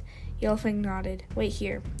confessed. Yellowfang nodded. "Wait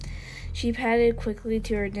here." She padded quickly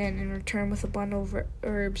to her den and returned with a bundle of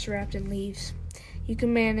herbs wrapped in leaves. "You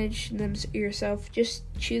can manage them yourself. Just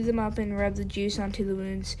chew them up and rub the juice onto the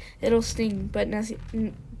wounds. It'll sting, but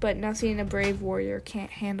nothing a brave warrior can't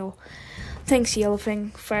handle." "Thanks,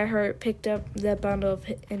 Yellowfang." Fireheart picked up the bundle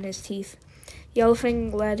in his teeth.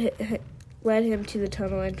 Yellowfang led him to the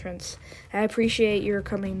tunnel entrance. "I appreciate your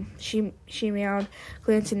coming," she meowed,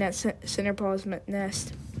 glancing at Cinderpaw's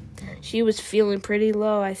nest. She was feeling pretty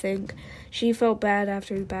low, I think. She felt bad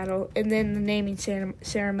after the battle, and then the naming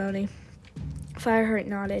ceremony. Fireheart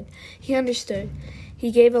nodded. He understood.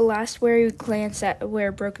 He gave a last wary glance at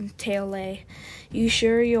where Broken Tail lay. "You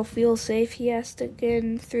sure you'll feel safe?" he asked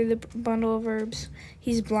again through the bundle of herbs.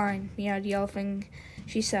 "He's blind," meowed Yellowfang.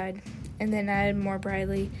 She sighed, and then added more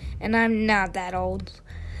brightly, "and I'm not that old."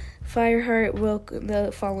 Fireheart woke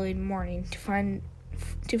the following morning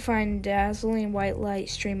to find dazzling white light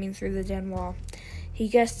streaming through the den wall. He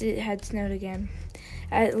guessed it had snowed again.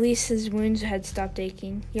 At least his wounds had stopped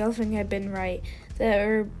aching. Yellowfang had been right.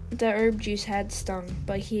 The herb juice had stung,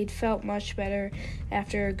 but he had felt much better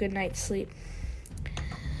after a good night's sleep.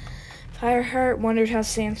 Fireheart wondered how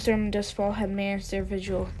Sandstorm and Dustfall had managed their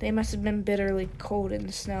vigil. They must have been bitterly cold in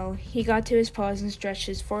the snow. He got to his paws and stretched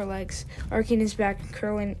his forelegs, arcing his back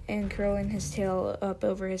and curling his tail up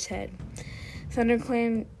over his head.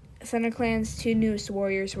 ThunderClan's two newest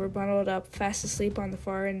warriors were bundled up, fast asleep on the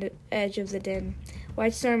far edge of the den.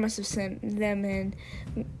 Whitestar must have sent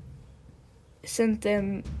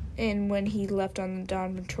them in when he left on the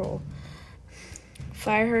dawn patrol.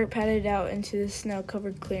 Fireheart padded out into the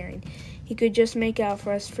snow-covered clearing. He could just make out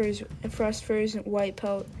Frostfur's white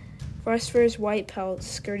pelt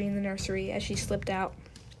skirting the nursery as she slipped out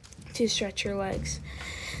to stretch her legs.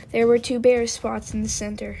 There were two bare spots in the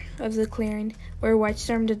center of the clearing where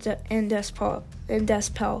Whitestorm and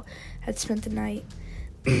Dustpelt had spent the night.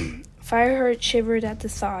 Fireheart shivered at the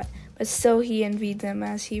thought, but still he envied them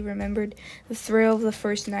as he remembered the thrill of the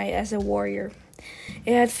first night as a warrior.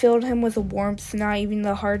 It had filled him with a warmth not even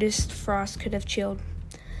the hardest frost could have chilled.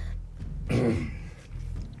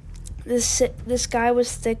 The sky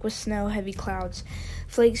was thick with snow-heavy clouds.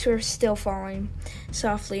 Flakes were still falling,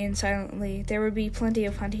 softly and silently. There would be plenty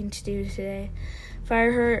of hunting to do today.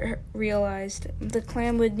 Fireheart realized the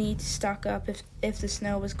clan would need to stock up if the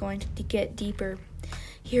snow was going to get deeper.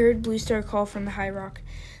 He heard Bluestar call from the high rock.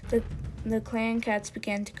 The clan cats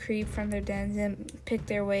began to creep from their dens and pick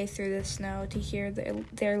their way through the snow to hear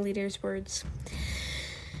their leader's words.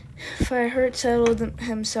 Fireheart settled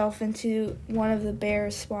himself into one of the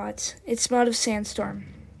bare spots. It smelled of sandstorm.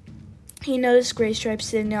 He noticed Graystripe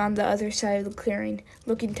sitting on the other side of the clearing,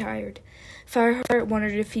 looking tired. Fireheart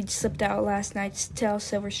wondered if he'd slipped out last night to tell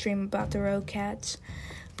Silverstream about the road cats.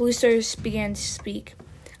 Bluestar began to speak.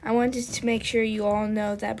 I wanted to make sure you all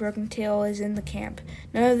know that Broken Tail is in the camp.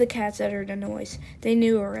 None of the cats uttered a noise. They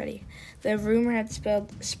knew already. The rumor had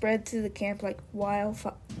spread through the camp like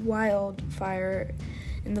wildfire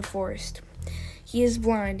in the forest. He is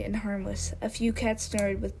blind and harmless. A few cats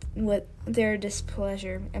snorted with their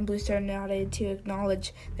displeasure, and Bluestar nodded to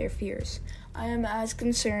acknowledge their fears. I am as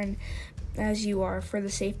concerned as you are for the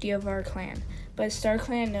safety of our clan, but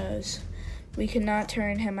StarClan knows we cannot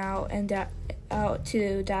turn him out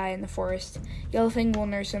to die in the forest. Yellowfang will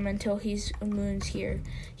nurse him until his wounds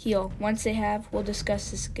heal. Once they have, we'll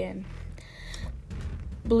discuss this again.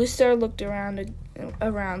 Bluestar looked around,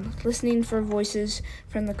 listening for voices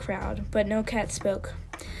from the crowd, but no cat spoke.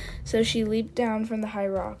 So she leaped down from the high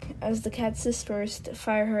rock. As the cats dispersed,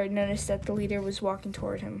 Fireheart noticed that the leader was walking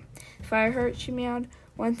toward him. Fireheart, she meowed,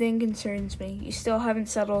 one thing concerns me. You still haven't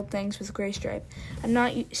settled things with Graystripe. I've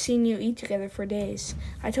not seen you eat together for days.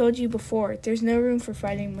 I told you before, there's no room for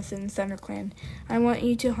fighting within the ThunderClan. I want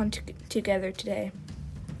you to hunt together today.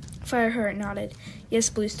 Fireheart nodded.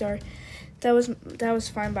 Yes, Bluestar. That was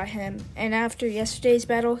fine by him, and after yesterday's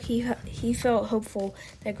battle, he felt hopeful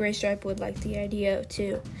that Graystripe would like the idea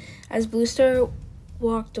too. As Bluestar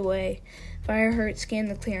walked away, Fireheart scanned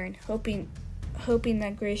the clearing, hoping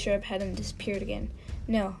that Graystripe hadn't disappeared again.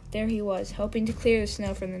 No, there he was, helping to clear the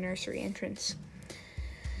snow from the nursery entrance.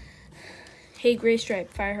 Hey, Graystripe,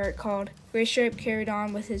 Fireheart called. Graystripe carried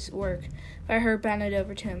on with his work. Fireheart bounded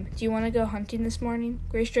over to him. Do you want to go hunting this morning?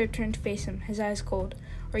 Graystripe turned to face him, his eyes cold.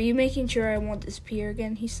 Are you making sure I won't disappear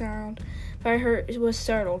again? He snarled. Fireheart was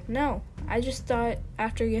startled. No, I just thought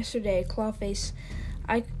after yesterday, Clawface,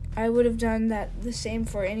 I would have done the same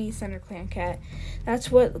for any ThunderClan cat. That's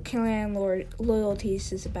what clan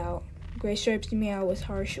loyalties is about. Graystripe's meow was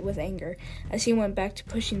harsh with anger as he went back to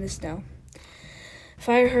pushing the snow.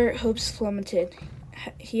 Fireheart hopes plummeted.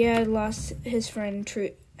 He had lost his friend.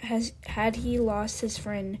 Had he lost his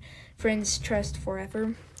friend's trust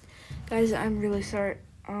forever? Guys, I'm really sorry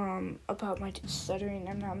about my stuttering.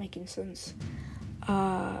 I'm not making sense.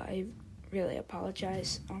 I really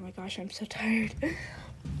apologize. Oh my gosh, I'm so tired.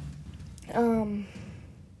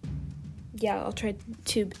 Yeah, I'll try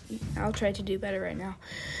to do better right now.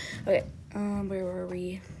 Okay, where were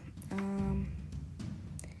we?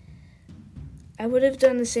 I would have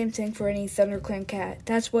done the same thing for any ThunderClan cat.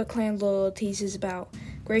 That's what clan loyalties is about.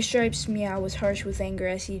 Graystripe's meow was harsh with anger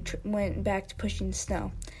as he went back to pushing the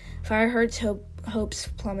snow. Fireheart's hopes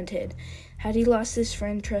plummeted. Had he lost his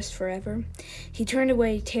friend trust forever? He turned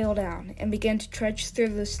away, tail down, and began to trudge through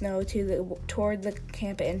the snow toward the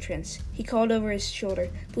camp entrance. He called over his shoulder.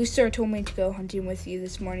 Bluestar told me to go hunting with you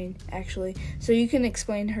this morning, actually, so you can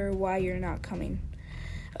explain to her why you're not coming.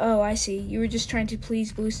 Oh, I see. You were just trying to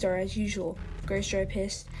please Bluestar as usual, Graystripe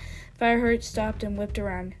hissed. Fireheart stopped and whipped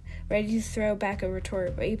around, ready to throw back a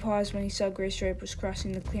retort, but he paused when he saw Graystripe was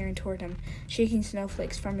crossing the clearing toward him, shaking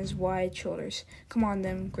snowflakes from his wide shoulders. Come on,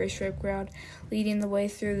 then, Graystripe growled, leading the way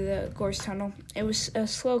through the gorse tunnel. It was a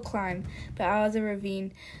slow climb, but out of the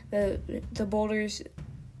ravine, the boulders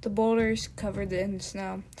covered in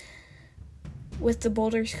snow. With the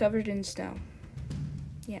boulders covered in snow.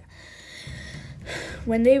 Yeah.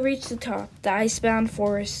 When they reached the top, the ice-bound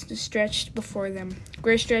forest stretched before them.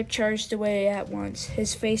 Graystripe charged away at once,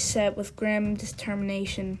 his face set with grim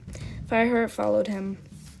determination. Fireheart followed him.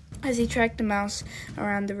 As he tracked a mouse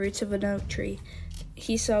around the roots of an oak tree,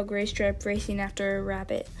 he saw Graystripe racing after a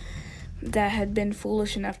rabbit that had been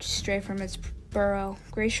foolish enough to stray from its burrow.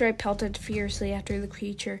 Graystripe pelted fiercely after the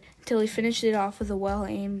creature until he finished it off with a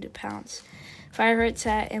well-aimed pounce. Fireheart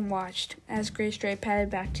sat and watched as Graystripe padded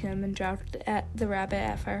back to him and dropped the rabbit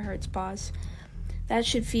at Fireheart's paws. That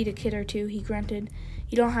should feed a kid or two, he grunted.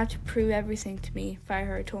 You don't have to prove everything to me,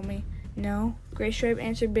 Fireheart told me. No, Graystripe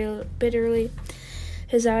answered bitterly.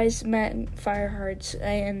 His eyes met Fireheart's,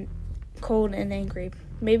 and cold and angry.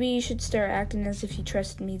 Maybe you should start acting as if you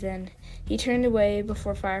trusted me then. He turned away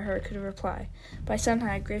before Fireheart could reply. By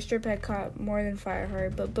sunlight, Graystripe had caught more than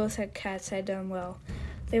Fireheart, but both cats had done well.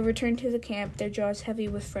 They returned to the camp, their jaws heavy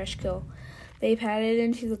with fresh kill. They padded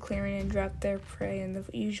into the clearing and dropped their prey in the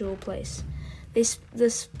usual place. The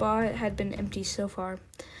spot had been empty so far.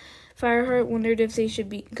 Fireheart wondered if they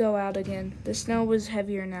should go out again. The snow was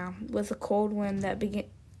heavier now, with a cold wind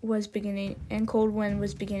was beginning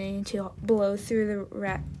to blow through the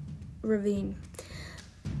ravine.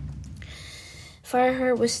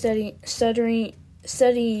 Fireheart was studying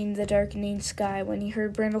the darkening sky when he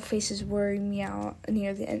heard Brindleface's worry meow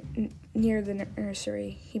near the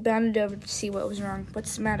nursery. He bounded over to see what was wrong.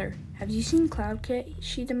 "What's the matter? Have you seen Cloudkit?"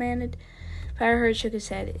 she demanded. Fireheart shook his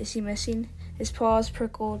head. "Is he missing?" His paws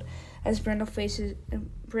prickled as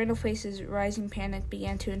Brindleface's rising panic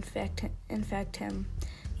began to infect him.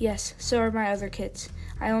 "Yes, so are my other kits.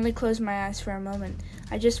 I only closed my eyes for a moment.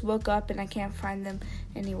 I just woke up and I can't find them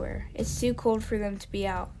anywhere. It's too cold for them to be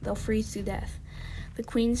out. They'll freeze to death." The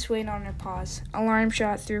queen swayed on her paws. Alarm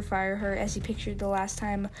shot through Fireheart as he pictured the last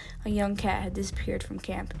time a young cat had disappeared from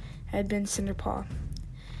camp. It had been Cinderpaw.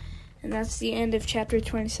 And that's the end of Chapter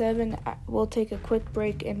 27. We'll take a quick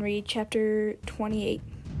break and read Chapter 28.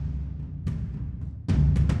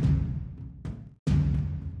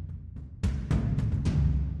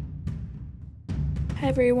 Hi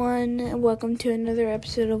everyone, and welcome to another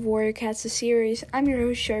episode of Warrior Cats the series. I'm your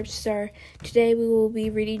host, Sharpstar. Today we will be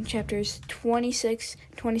reading chapters 26,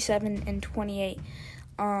 27, and 28.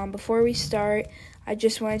 Before we start, I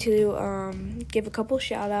just wanted to give a couple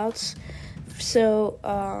shout-outs. So,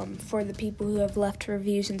 for the people who have left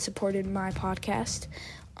reviews and supported my podcast.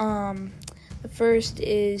 The first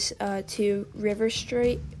is to River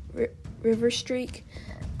Streak,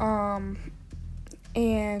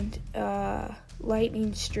 and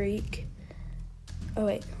Lightning Streak.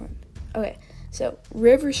 Okay, so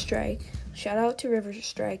River Strike, shout out to River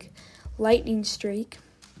Strike, Lightning Streak,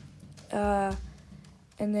 and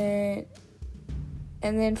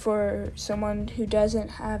then for someone who doesn't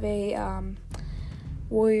have a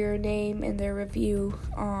warrior name in their review,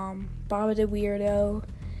 Baba the Weirdo,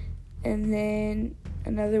 and then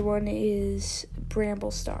another one is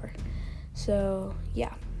Bramblestar. So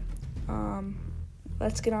yeah,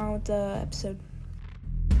 let's get on with the episode.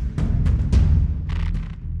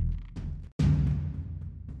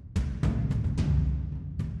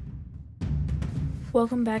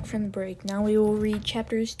 Welcome back from the break. Now we will read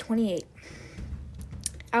chapters 28.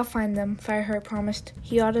 "I'll find them," Fireheart promised.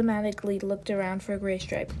 He automatically looked around for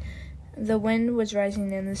Graystripe. The wind was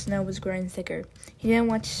rising and the snow was growing thicker. He didn't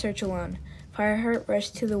want to search alone. Fireheart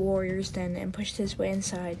rushed to the warrior's den and pushed his way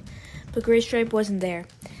inside. But Graystripe wasn't there.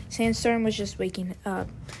 Sandstorm was just waking up.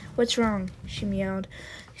 "What's wrong?" she meowed,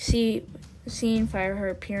 seeing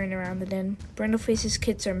Fireheart peering around the den. "Brindleface's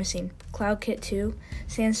kits are missing. Cloudkit too?"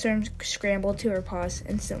 Sandstorm scrambled to her paws,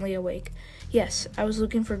 instantly awake. "Yes, I was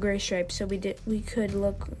looking for Graystripe so we could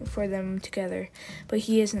look for them together, but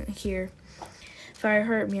he isn't here."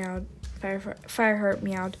 Fireheart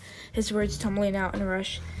meowed, his words tumbling out in a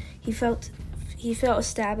rush. He felt a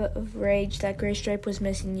stab of rage that Graystripe was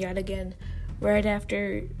missing yet again, right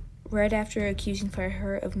after accusing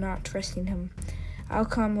Fireheart of not trusting him. "I'll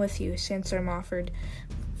come with you," Sandstorm offered.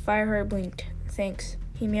 Fireheart blinked. Thanks,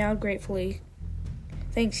 he meowed gratefully.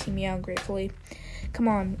 "Come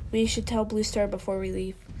on, we should tell Bluestar before we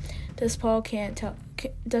leave." Dustpelt can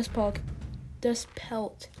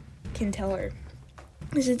tell her.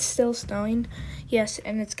 "Is it still snowing?" "Yes,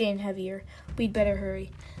 and it's getting heavier. We'd better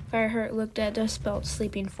hurry." Fireheart looked at Dustpelt's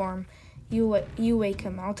sleeping form. You wake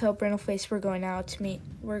him. I'll tell Brindleface we're going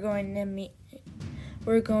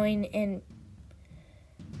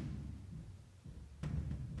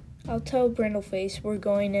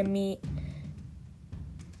to meet.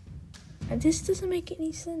 This doesn't make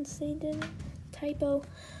any sense. They didn't typo.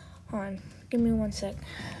 Hold on. Give me 1 sec.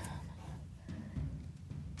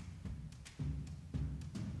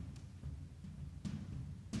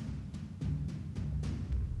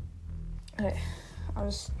 Okay.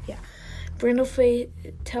 I'll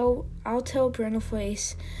tell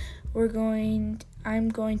Brindleface I'm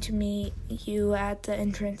going to meet you at the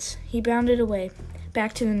entrance. He bounded away,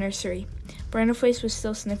 back to the nursery. Brindleface was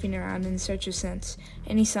still sniffing around in search of scents.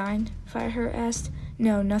 "Any sign?" Fireheart asked.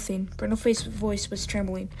 "No, nothing." Brindleface's voice was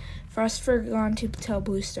trembling. "Frost forgot to tell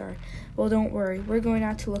Bluestar." "Well, don't worry. We're going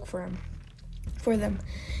out to look for them."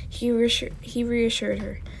 He reassured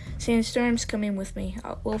her. "Sandstorm's coming with me.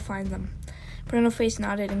 We'll find them." Brindleface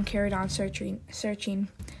nodded and carried on searching.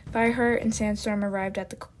 Fireheart and Sandstorm arrived at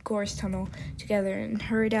the gorse tunnel together and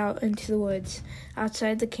hurried out into the woods.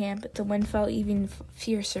 Outside the camp, the wind felt even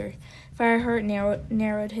fiercer. Fireheart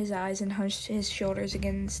narrowed his eyes and hunched his shoulders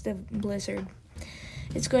against the blizzard.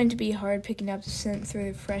 It's going to be hard picking up the scent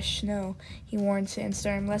through the fresh snow, he warned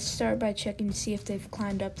Sandstorm. Let's start by checking to see if they've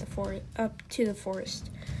climbed up to the forest.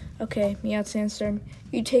 Okay, meowed Sandstorm.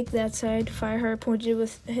 You take that side, Fireheart pointed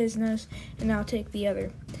with his nose, and I'll take the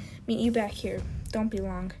other. Meet you back here. Don't be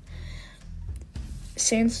long.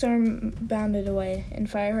 Sandstorm bounded away, and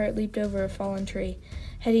Fireheart leaped over a fallen tree,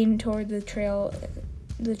 heading toward the trail.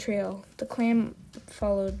 The clan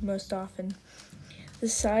followed most often. The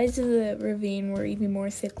sides of the ravine were even more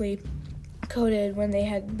thickly coated than they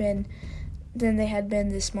had been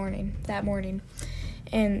that morning,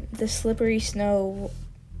 and the slippery snow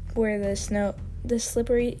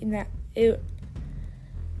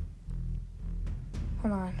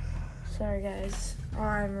hold on. Sorry, guys.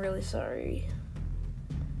 I'm really sorry.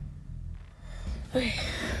 Okay.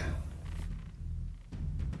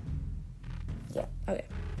 Yeah, okay.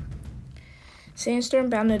 Sandstorm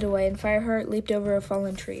bounded away, and Fireheart leaped over a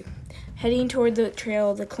fallen tree. Heading toward the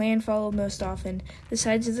trail the clan followed most often. The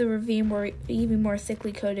sides of the ravine were even more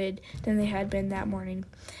thickly coated than they had been that morning,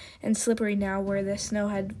 and slippery now where the snow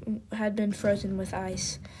had been frozen with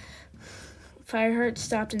ice. Fireheart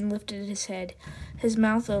stopped and lifted his head, his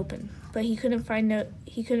mouth open, but he could find no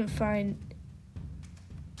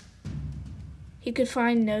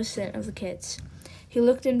scent of the kits. He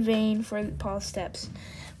looked in vain for Paul's steps.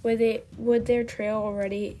 Would their trail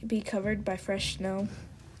already be covered by fresh snow?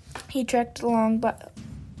 He trekked along the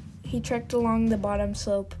bottom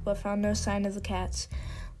slope, but found no sign of the cats,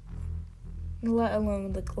 let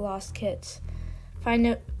alone the lost kits.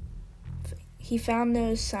 He found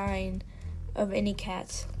no sign of any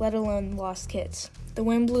cats, let alone lost kits. The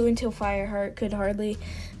wind blew until Fireheart could hardly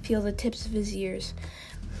feel the tips of his ears.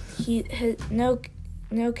 No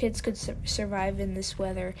kids could survive in this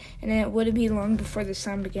weather, and it would be long before the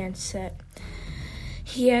sun began to set.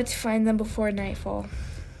 He had to find them before nightfall.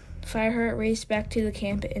 Fireheart raced back to the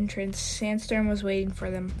camp entrance. Sandstorm was waiting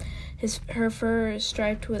for them, her fur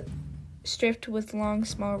stripped with long,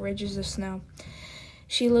 small ridges of snow.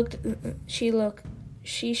 She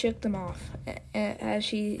shook them off as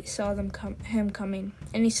she saw him coming.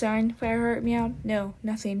 Any sign? Fireheart meowed. No,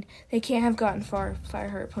 nothing. They can't have gotten far,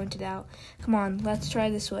 Fireheart pointed out. Come on, let's try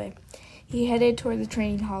this way. He headed toward the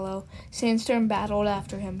training hollow. Sandstorm battled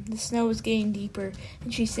after him. The snow was getting deeper,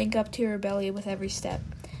 and she sank up to her belly with every step.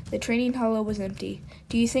 The training hollow was empty.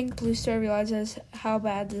 Do you think Bluestar realizes how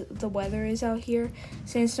bad the weather is out here?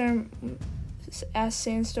 Asked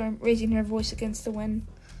Sandstorm, raising her voice against the wind.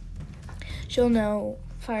 She'll know,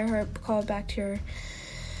 Fireheart called back to her.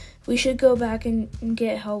 We should go back and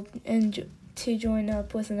get help and to join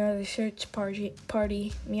up with another search party,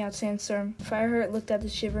 meowed Sandstorm. Fireheart looked at the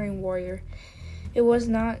shivering warrior. It was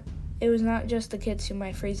not just the kids who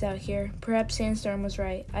might freeze out here. Perhaps Sandstorm was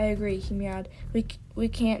right. I agree, he meowed. We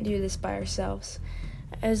can't do this by ourselves.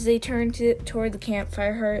 As they turned toward the camp,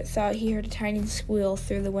 Fireheart thought he heard a tiny squeal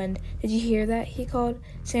through the wind. Did you hear that? He called.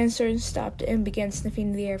 Sandstorm stopped and began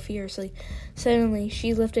sniffing the air fiercely. Suddenly,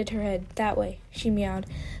 she lifted her head. That way, she meowed,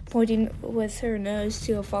 pointing with her nose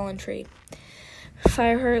to a fallen tree.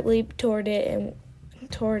 Fireheart leaped toward it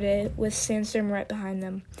with Sandstorm right behind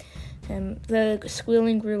them. The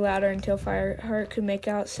squealing grew louder until Fireheart could make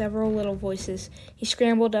out several little voices. He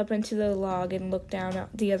scrambled up into the log and looked down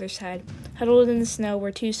the other side. Huddled in the snow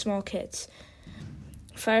were two small kits.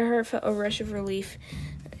 Fireheart felt a rush of relief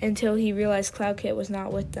until he realized Cloud Kit was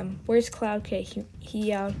not with them. Where's Cloud Kit? He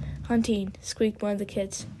yelled. Hunting, squeaked one of the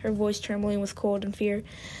kits, her voice trembling with cold and fear,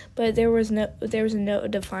 but there was a note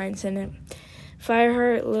of defiance in it.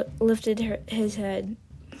 Fireheart lifted his head.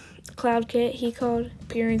 Cloud Kit, he called,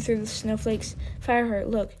 peering through the snowflakes. Fireheart,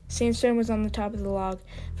 look. Sandstorm was on the top of the log.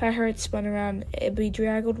 Fireheart spun around. A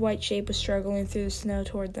bedraggled white shape was struggling through the snow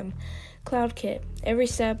toward them. Cloud Kit. Every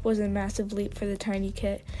step was a massive leap for the tiny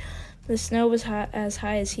kit. The snow was as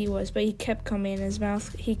high as he was, but he kept coming. In his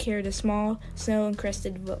mouth he carried a small,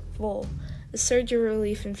 snow-encrusted bowl. A surge of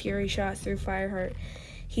relief and fury shot through Fireheart.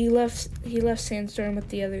 He left Sandstorm with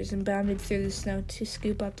the others and bounded through the snow to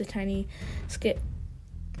scoop up the kit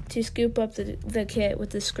with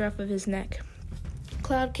the scruff of his neck.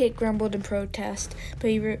 Cloud Kit grumbled in protest, but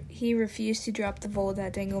he refused to drop the bowl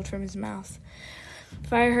that dangled from his mouth.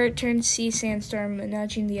 Fireheart turned to see Sandstorm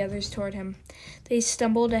nudging the others toward him. They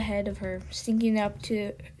stumbled ahead of her, stinking up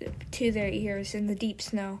to their ears in the deep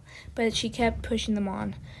snow, but she kept pushing them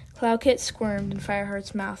on. Cloud Kit squirmed in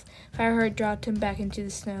Fireheart's mouth. Fireheart dropped him back into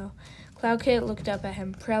the snow. Cloud Kit looked up at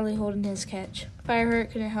him, proudly holding his catch.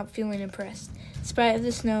 Fireheart couldn't help feeling impressed. In spite of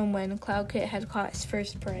the snow and wind, Cloud Kit had caught his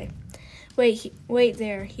first prey. Wait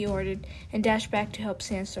there, he ordered, and dashed back to help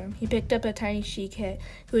Sandstorm. He picked up a tiny she-kit,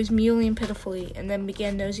 who was mewling pitifully, and then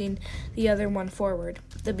began nosing the other one forward.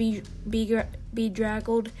 The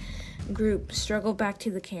bedraggled group struggled back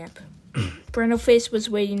to the camp. Brindleface was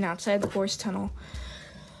waiting outside the horse tunnel.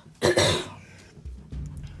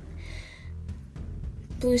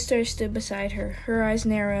 Bluestar stood beside her, her eyes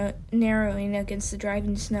narrowing against the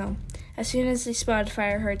driving snow. As soon as they spotted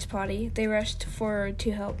Fireheart's potty, they rushed forward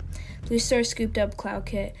to help. Bluestar scooped up Cloud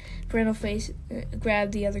Kit, Brindleface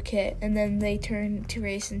grabbed the other kit, and then they turned to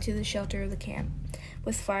race into the shelter of the camp,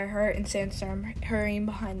 with Fireheart and Sandstorm hurrying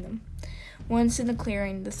behind them. Once in the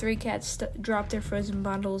clearing, the three cats dropped their frozen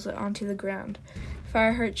bundles onto the ground.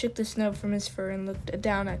 Fireheart shook the snow from his fur and looked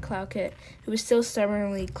down at Cloud Kit, who was still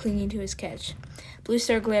stubbornly clinging to his catch.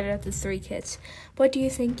 Bluestar glared at the three kits. "What do you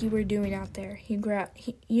think you were doing out there?"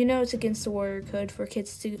 You know it's against the warrior code for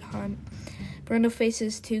kits to hunt.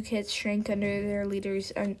 Brindleface's two kits shrank under their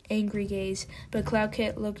leader's angry gaze, but Cloud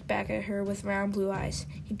Kit looked back at her with round blue eyes.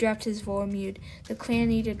 He dropped his voal and mewed. The clan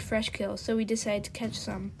needed fresh kill, so we decided to catch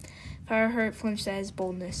some. Fireheart flinched at his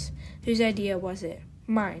boldness. Whose idea was it?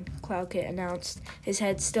 "Mine," Cloud Kit announced, his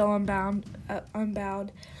head still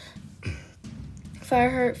unbowed.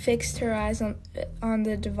 Fireheart fixed her eyes on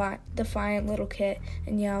the defiant little kit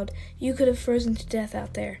and yelled, "You could have frozen to death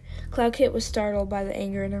out there." Cloud Kit was startled by the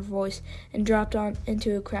anger in her voice and dropped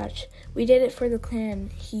into a crouch. "We did it for the clan,"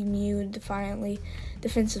 he mewed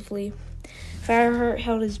defensively. Fireheart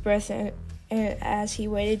held his breath as he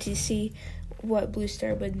waited to see what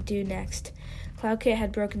Bluestar would do next. Cloud Kit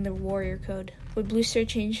had broken the warrior code. Would Bluestar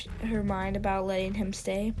change her mind about letting him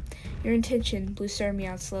stay? "Your intention," Bluestar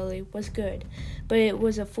meowed slowly, "was good, but it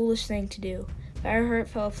was a foolish thing to do." Fireheart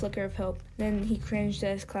felt a flicker of hope. Then he cringed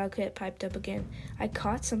as Cloud Kit piped up again. "I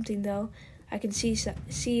caught something, though." "I can see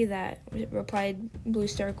that," replied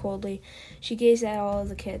Bluestar coldly. She gazed at all of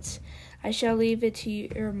the kits. "I shall leave it to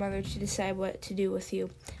your mother to decide what to do with you.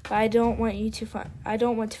 But I don't want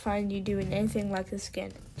to find you doing anything like this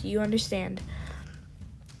again. Do you understand?"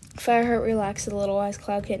 Fireheart relaxed a little as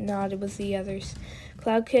Cloud Kit nodded with the others.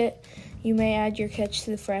 "Cloud Kit, you may add your catch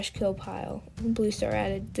to the fresh kill pile," Bluestar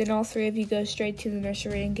added. "Then all three of you go straight to the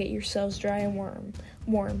nursery and get yourselves dry and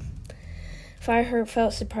warm." Fireheart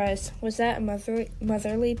felt surprised. Was that a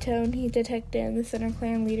motherly tone he detected in the Thunder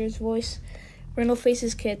Clan leader's voice?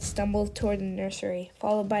 Brindleface's kits stumbled toward the nursery,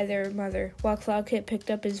 followed by their mother, while Cloud Kit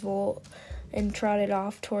picked up his voal and trotted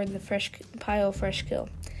off toward the pile of fresh kill.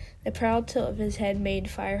 The proud tilt of his head made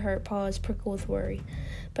Fireheart paws prickle with worry.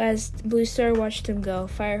 But as Bluestar watched him go,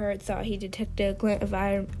 Fireheart thought he detected a glint of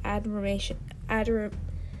admiration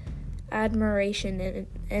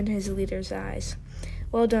in his leader's eyes.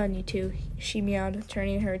 "Well done, you two," she meowed,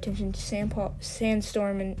 turning her attention to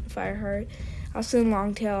Sandstorm and Fireheart. "I'll send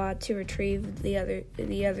Longtail out to retrieve the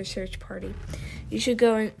other search party. You should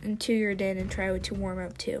go into your den and try to warm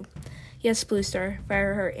up too." "Yes, Bluestar,"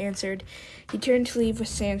 Fireheart answered. He turned to leave with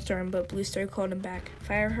Sandstorm, but Bluestar called him back.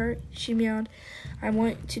 "Fireheart," she meowed, "I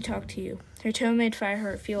want to talk to you." Her tone made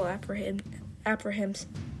Fireheart feel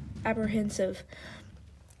apprehensive.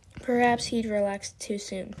 Perhaps he'd relaxed too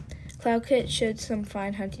soon. "Cloud Kit showed some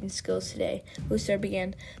fine hunting skills today," Bluestar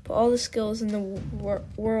began, "but all the skills in the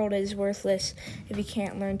world is worthless if he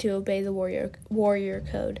can't learn to obey the warrior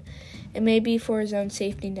code. It may be for his own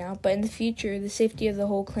safety now, but in the future, the safety of the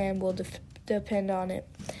whole clan will depend on it."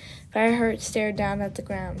 Fireheart stared down at the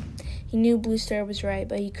ground. He knew Bluestar was right,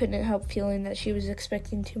 but he couldn't help feeling that she was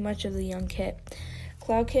expecting too much of the young Kit.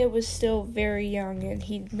 Cloud Kit was still very young, and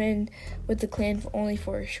he'd been with the clan only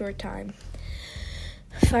for a short time.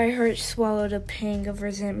 Fireheart swallowed a pang of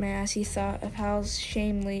resentment as he thought of how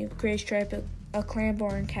shamefully Graystripe, a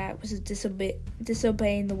clan-born cat, was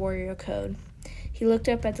disobeying the warrior code. He looked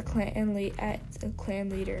up at the clan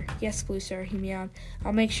leader. "Yes, Bluestar," he meowed.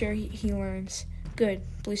 "I'll make sure he learns." "Good,"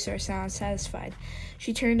 Bluestar sounded satisfied.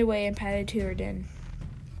 She turned away and padded to her den.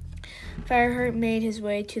 Fireheart made his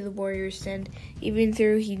way to the warrior's den, even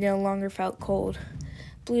though he no longer felt cold.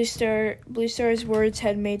 Bluestar's words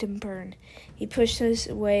had made him burn. He pushed his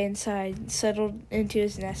way inside, settled into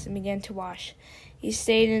his nest, and began to wash. He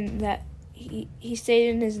stayed in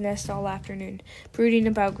his nest all afternoon, brooding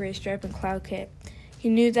about Graystripe and Cloud Kit. He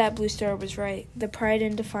knew that Bluestar was right. The pride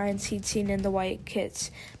and defiance he'd seen in the white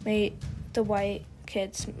kit's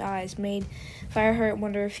eyes made Fireheart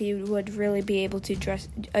wonder if he would really be able to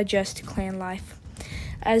adjust to clan life.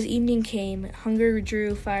 As evening came, hunger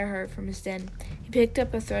drew Fireheart from his den. He picked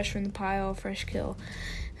up a thrush from the pile of fresh kill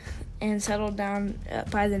and settled down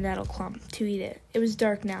by the nettle clump to eat it. It was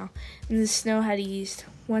dark now, and the snow had eased.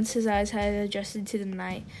 Once his eyes had adjusted to the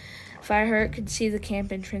night, Fireheart could see the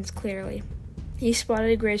camp entrance clearly. He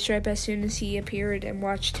spotted Graystripe as soon as he appeared and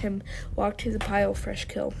watched him walk to the pile of fresh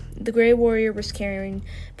kill. The gray warrior was carrying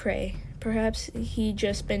prey. Perhaps he'd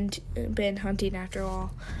just been hunting after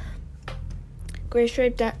all.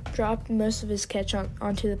 Graystripe dropped most of his catch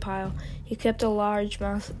onto the pile. He kept a large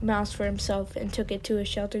mouse for himself and took it to a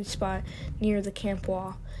sheltered spot near the camp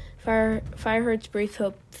wall. Fireheart's brief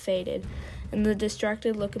hope faded, and the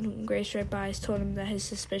distracted look in Graystripe's eyes told him that his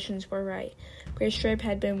suspicions were right. Graystripe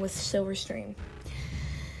had been with Silverstream.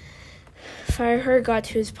 Fireheart got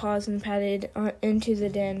to his paws and padded into the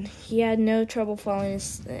den. He had no trouble falling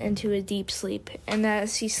into a deep sleep, and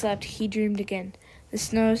as he slept, he dreamed again.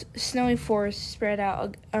 The snowy forest spread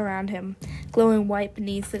out around him, glowing white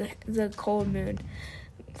beneath the cold moon.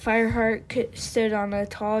 Fireheart stood on a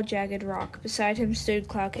tall, jagged rock. Beside him stood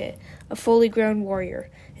Cloudkit, a fully grown warrior,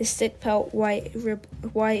 his thick pelt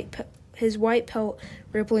his white pelt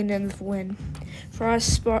rippling in the wind.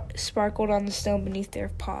 Frost sparkled on the stone beneath their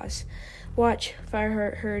paws. "Watch,"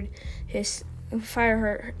 Fireheart hissed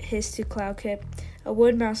to Cloudkit. A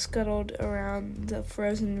wood mouse scuttled around the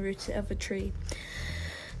frozen roots of a tree.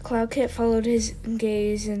 Cloudkit followed his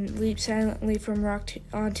gaze and leaped silently from rock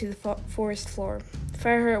onto the forest floor.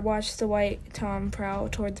 Fireheart watched the white tom prowl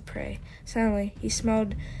toward the prey. Silently, he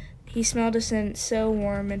smelled a scent so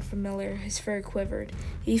warm and familiar, his fur quivered.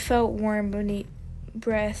 He felt warm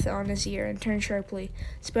breath on his ear and turned sharply.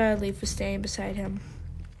 Spotted Leaf was standing beside him.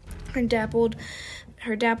 Her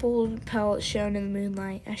dappled pelt shone in the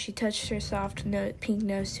moonlight as she touched her soft pink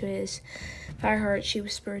nose to his. "Fireheart," she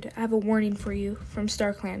whispered, "I have a warning for you from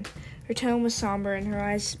Starkland." Her tone was somber and her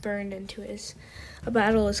eyes burned into his. A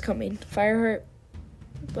battle is coming, Fireheart.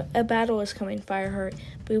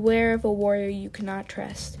 Beware of a warrior you cannot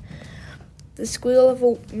trust." The squeal of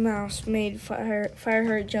a mouse made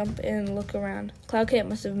Fireheart jump and look around. Cloudkit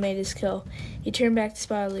must have made his kill. He turned back to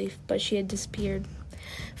Spotted Leaf, but she had disappeared.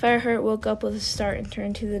 Fireheart woke up with a start and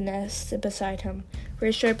turned to the nest beside him.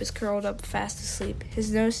 Graystripe was curled up fast asleep,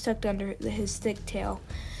 his nose tucked under his thick tail.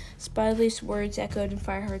 Spotted Leaf's words echoed in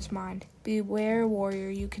Fireheart's mind. "Beware, warrior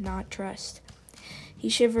you cannot trust." He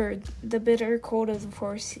shivered. The bitter cold of the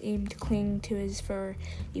forest seemed to cling to his fur,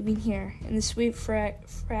 even here, and the sweet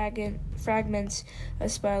fragments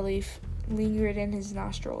of Spotted Leaf lingered in his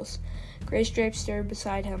nostrils. Graystripe stirred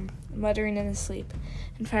beside him, muttering in his sleep,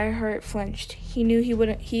 and Fireheart flinched. He knew he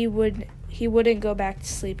wouldn't go back to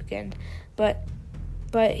sleep again, but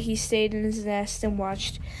he stayed in his nest and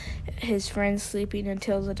watched his friends sleeping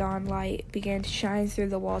until the dawn light began to shine through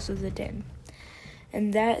the walls of the den.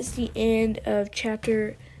 And that is the end of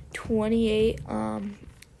chapter 28.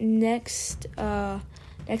 Next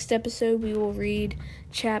episode we will read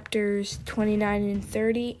chapters 29 and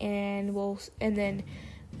 30, and then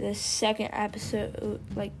the second episode,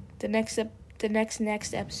 like the next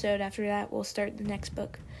episode after that, we'll start the next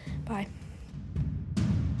book. Bye.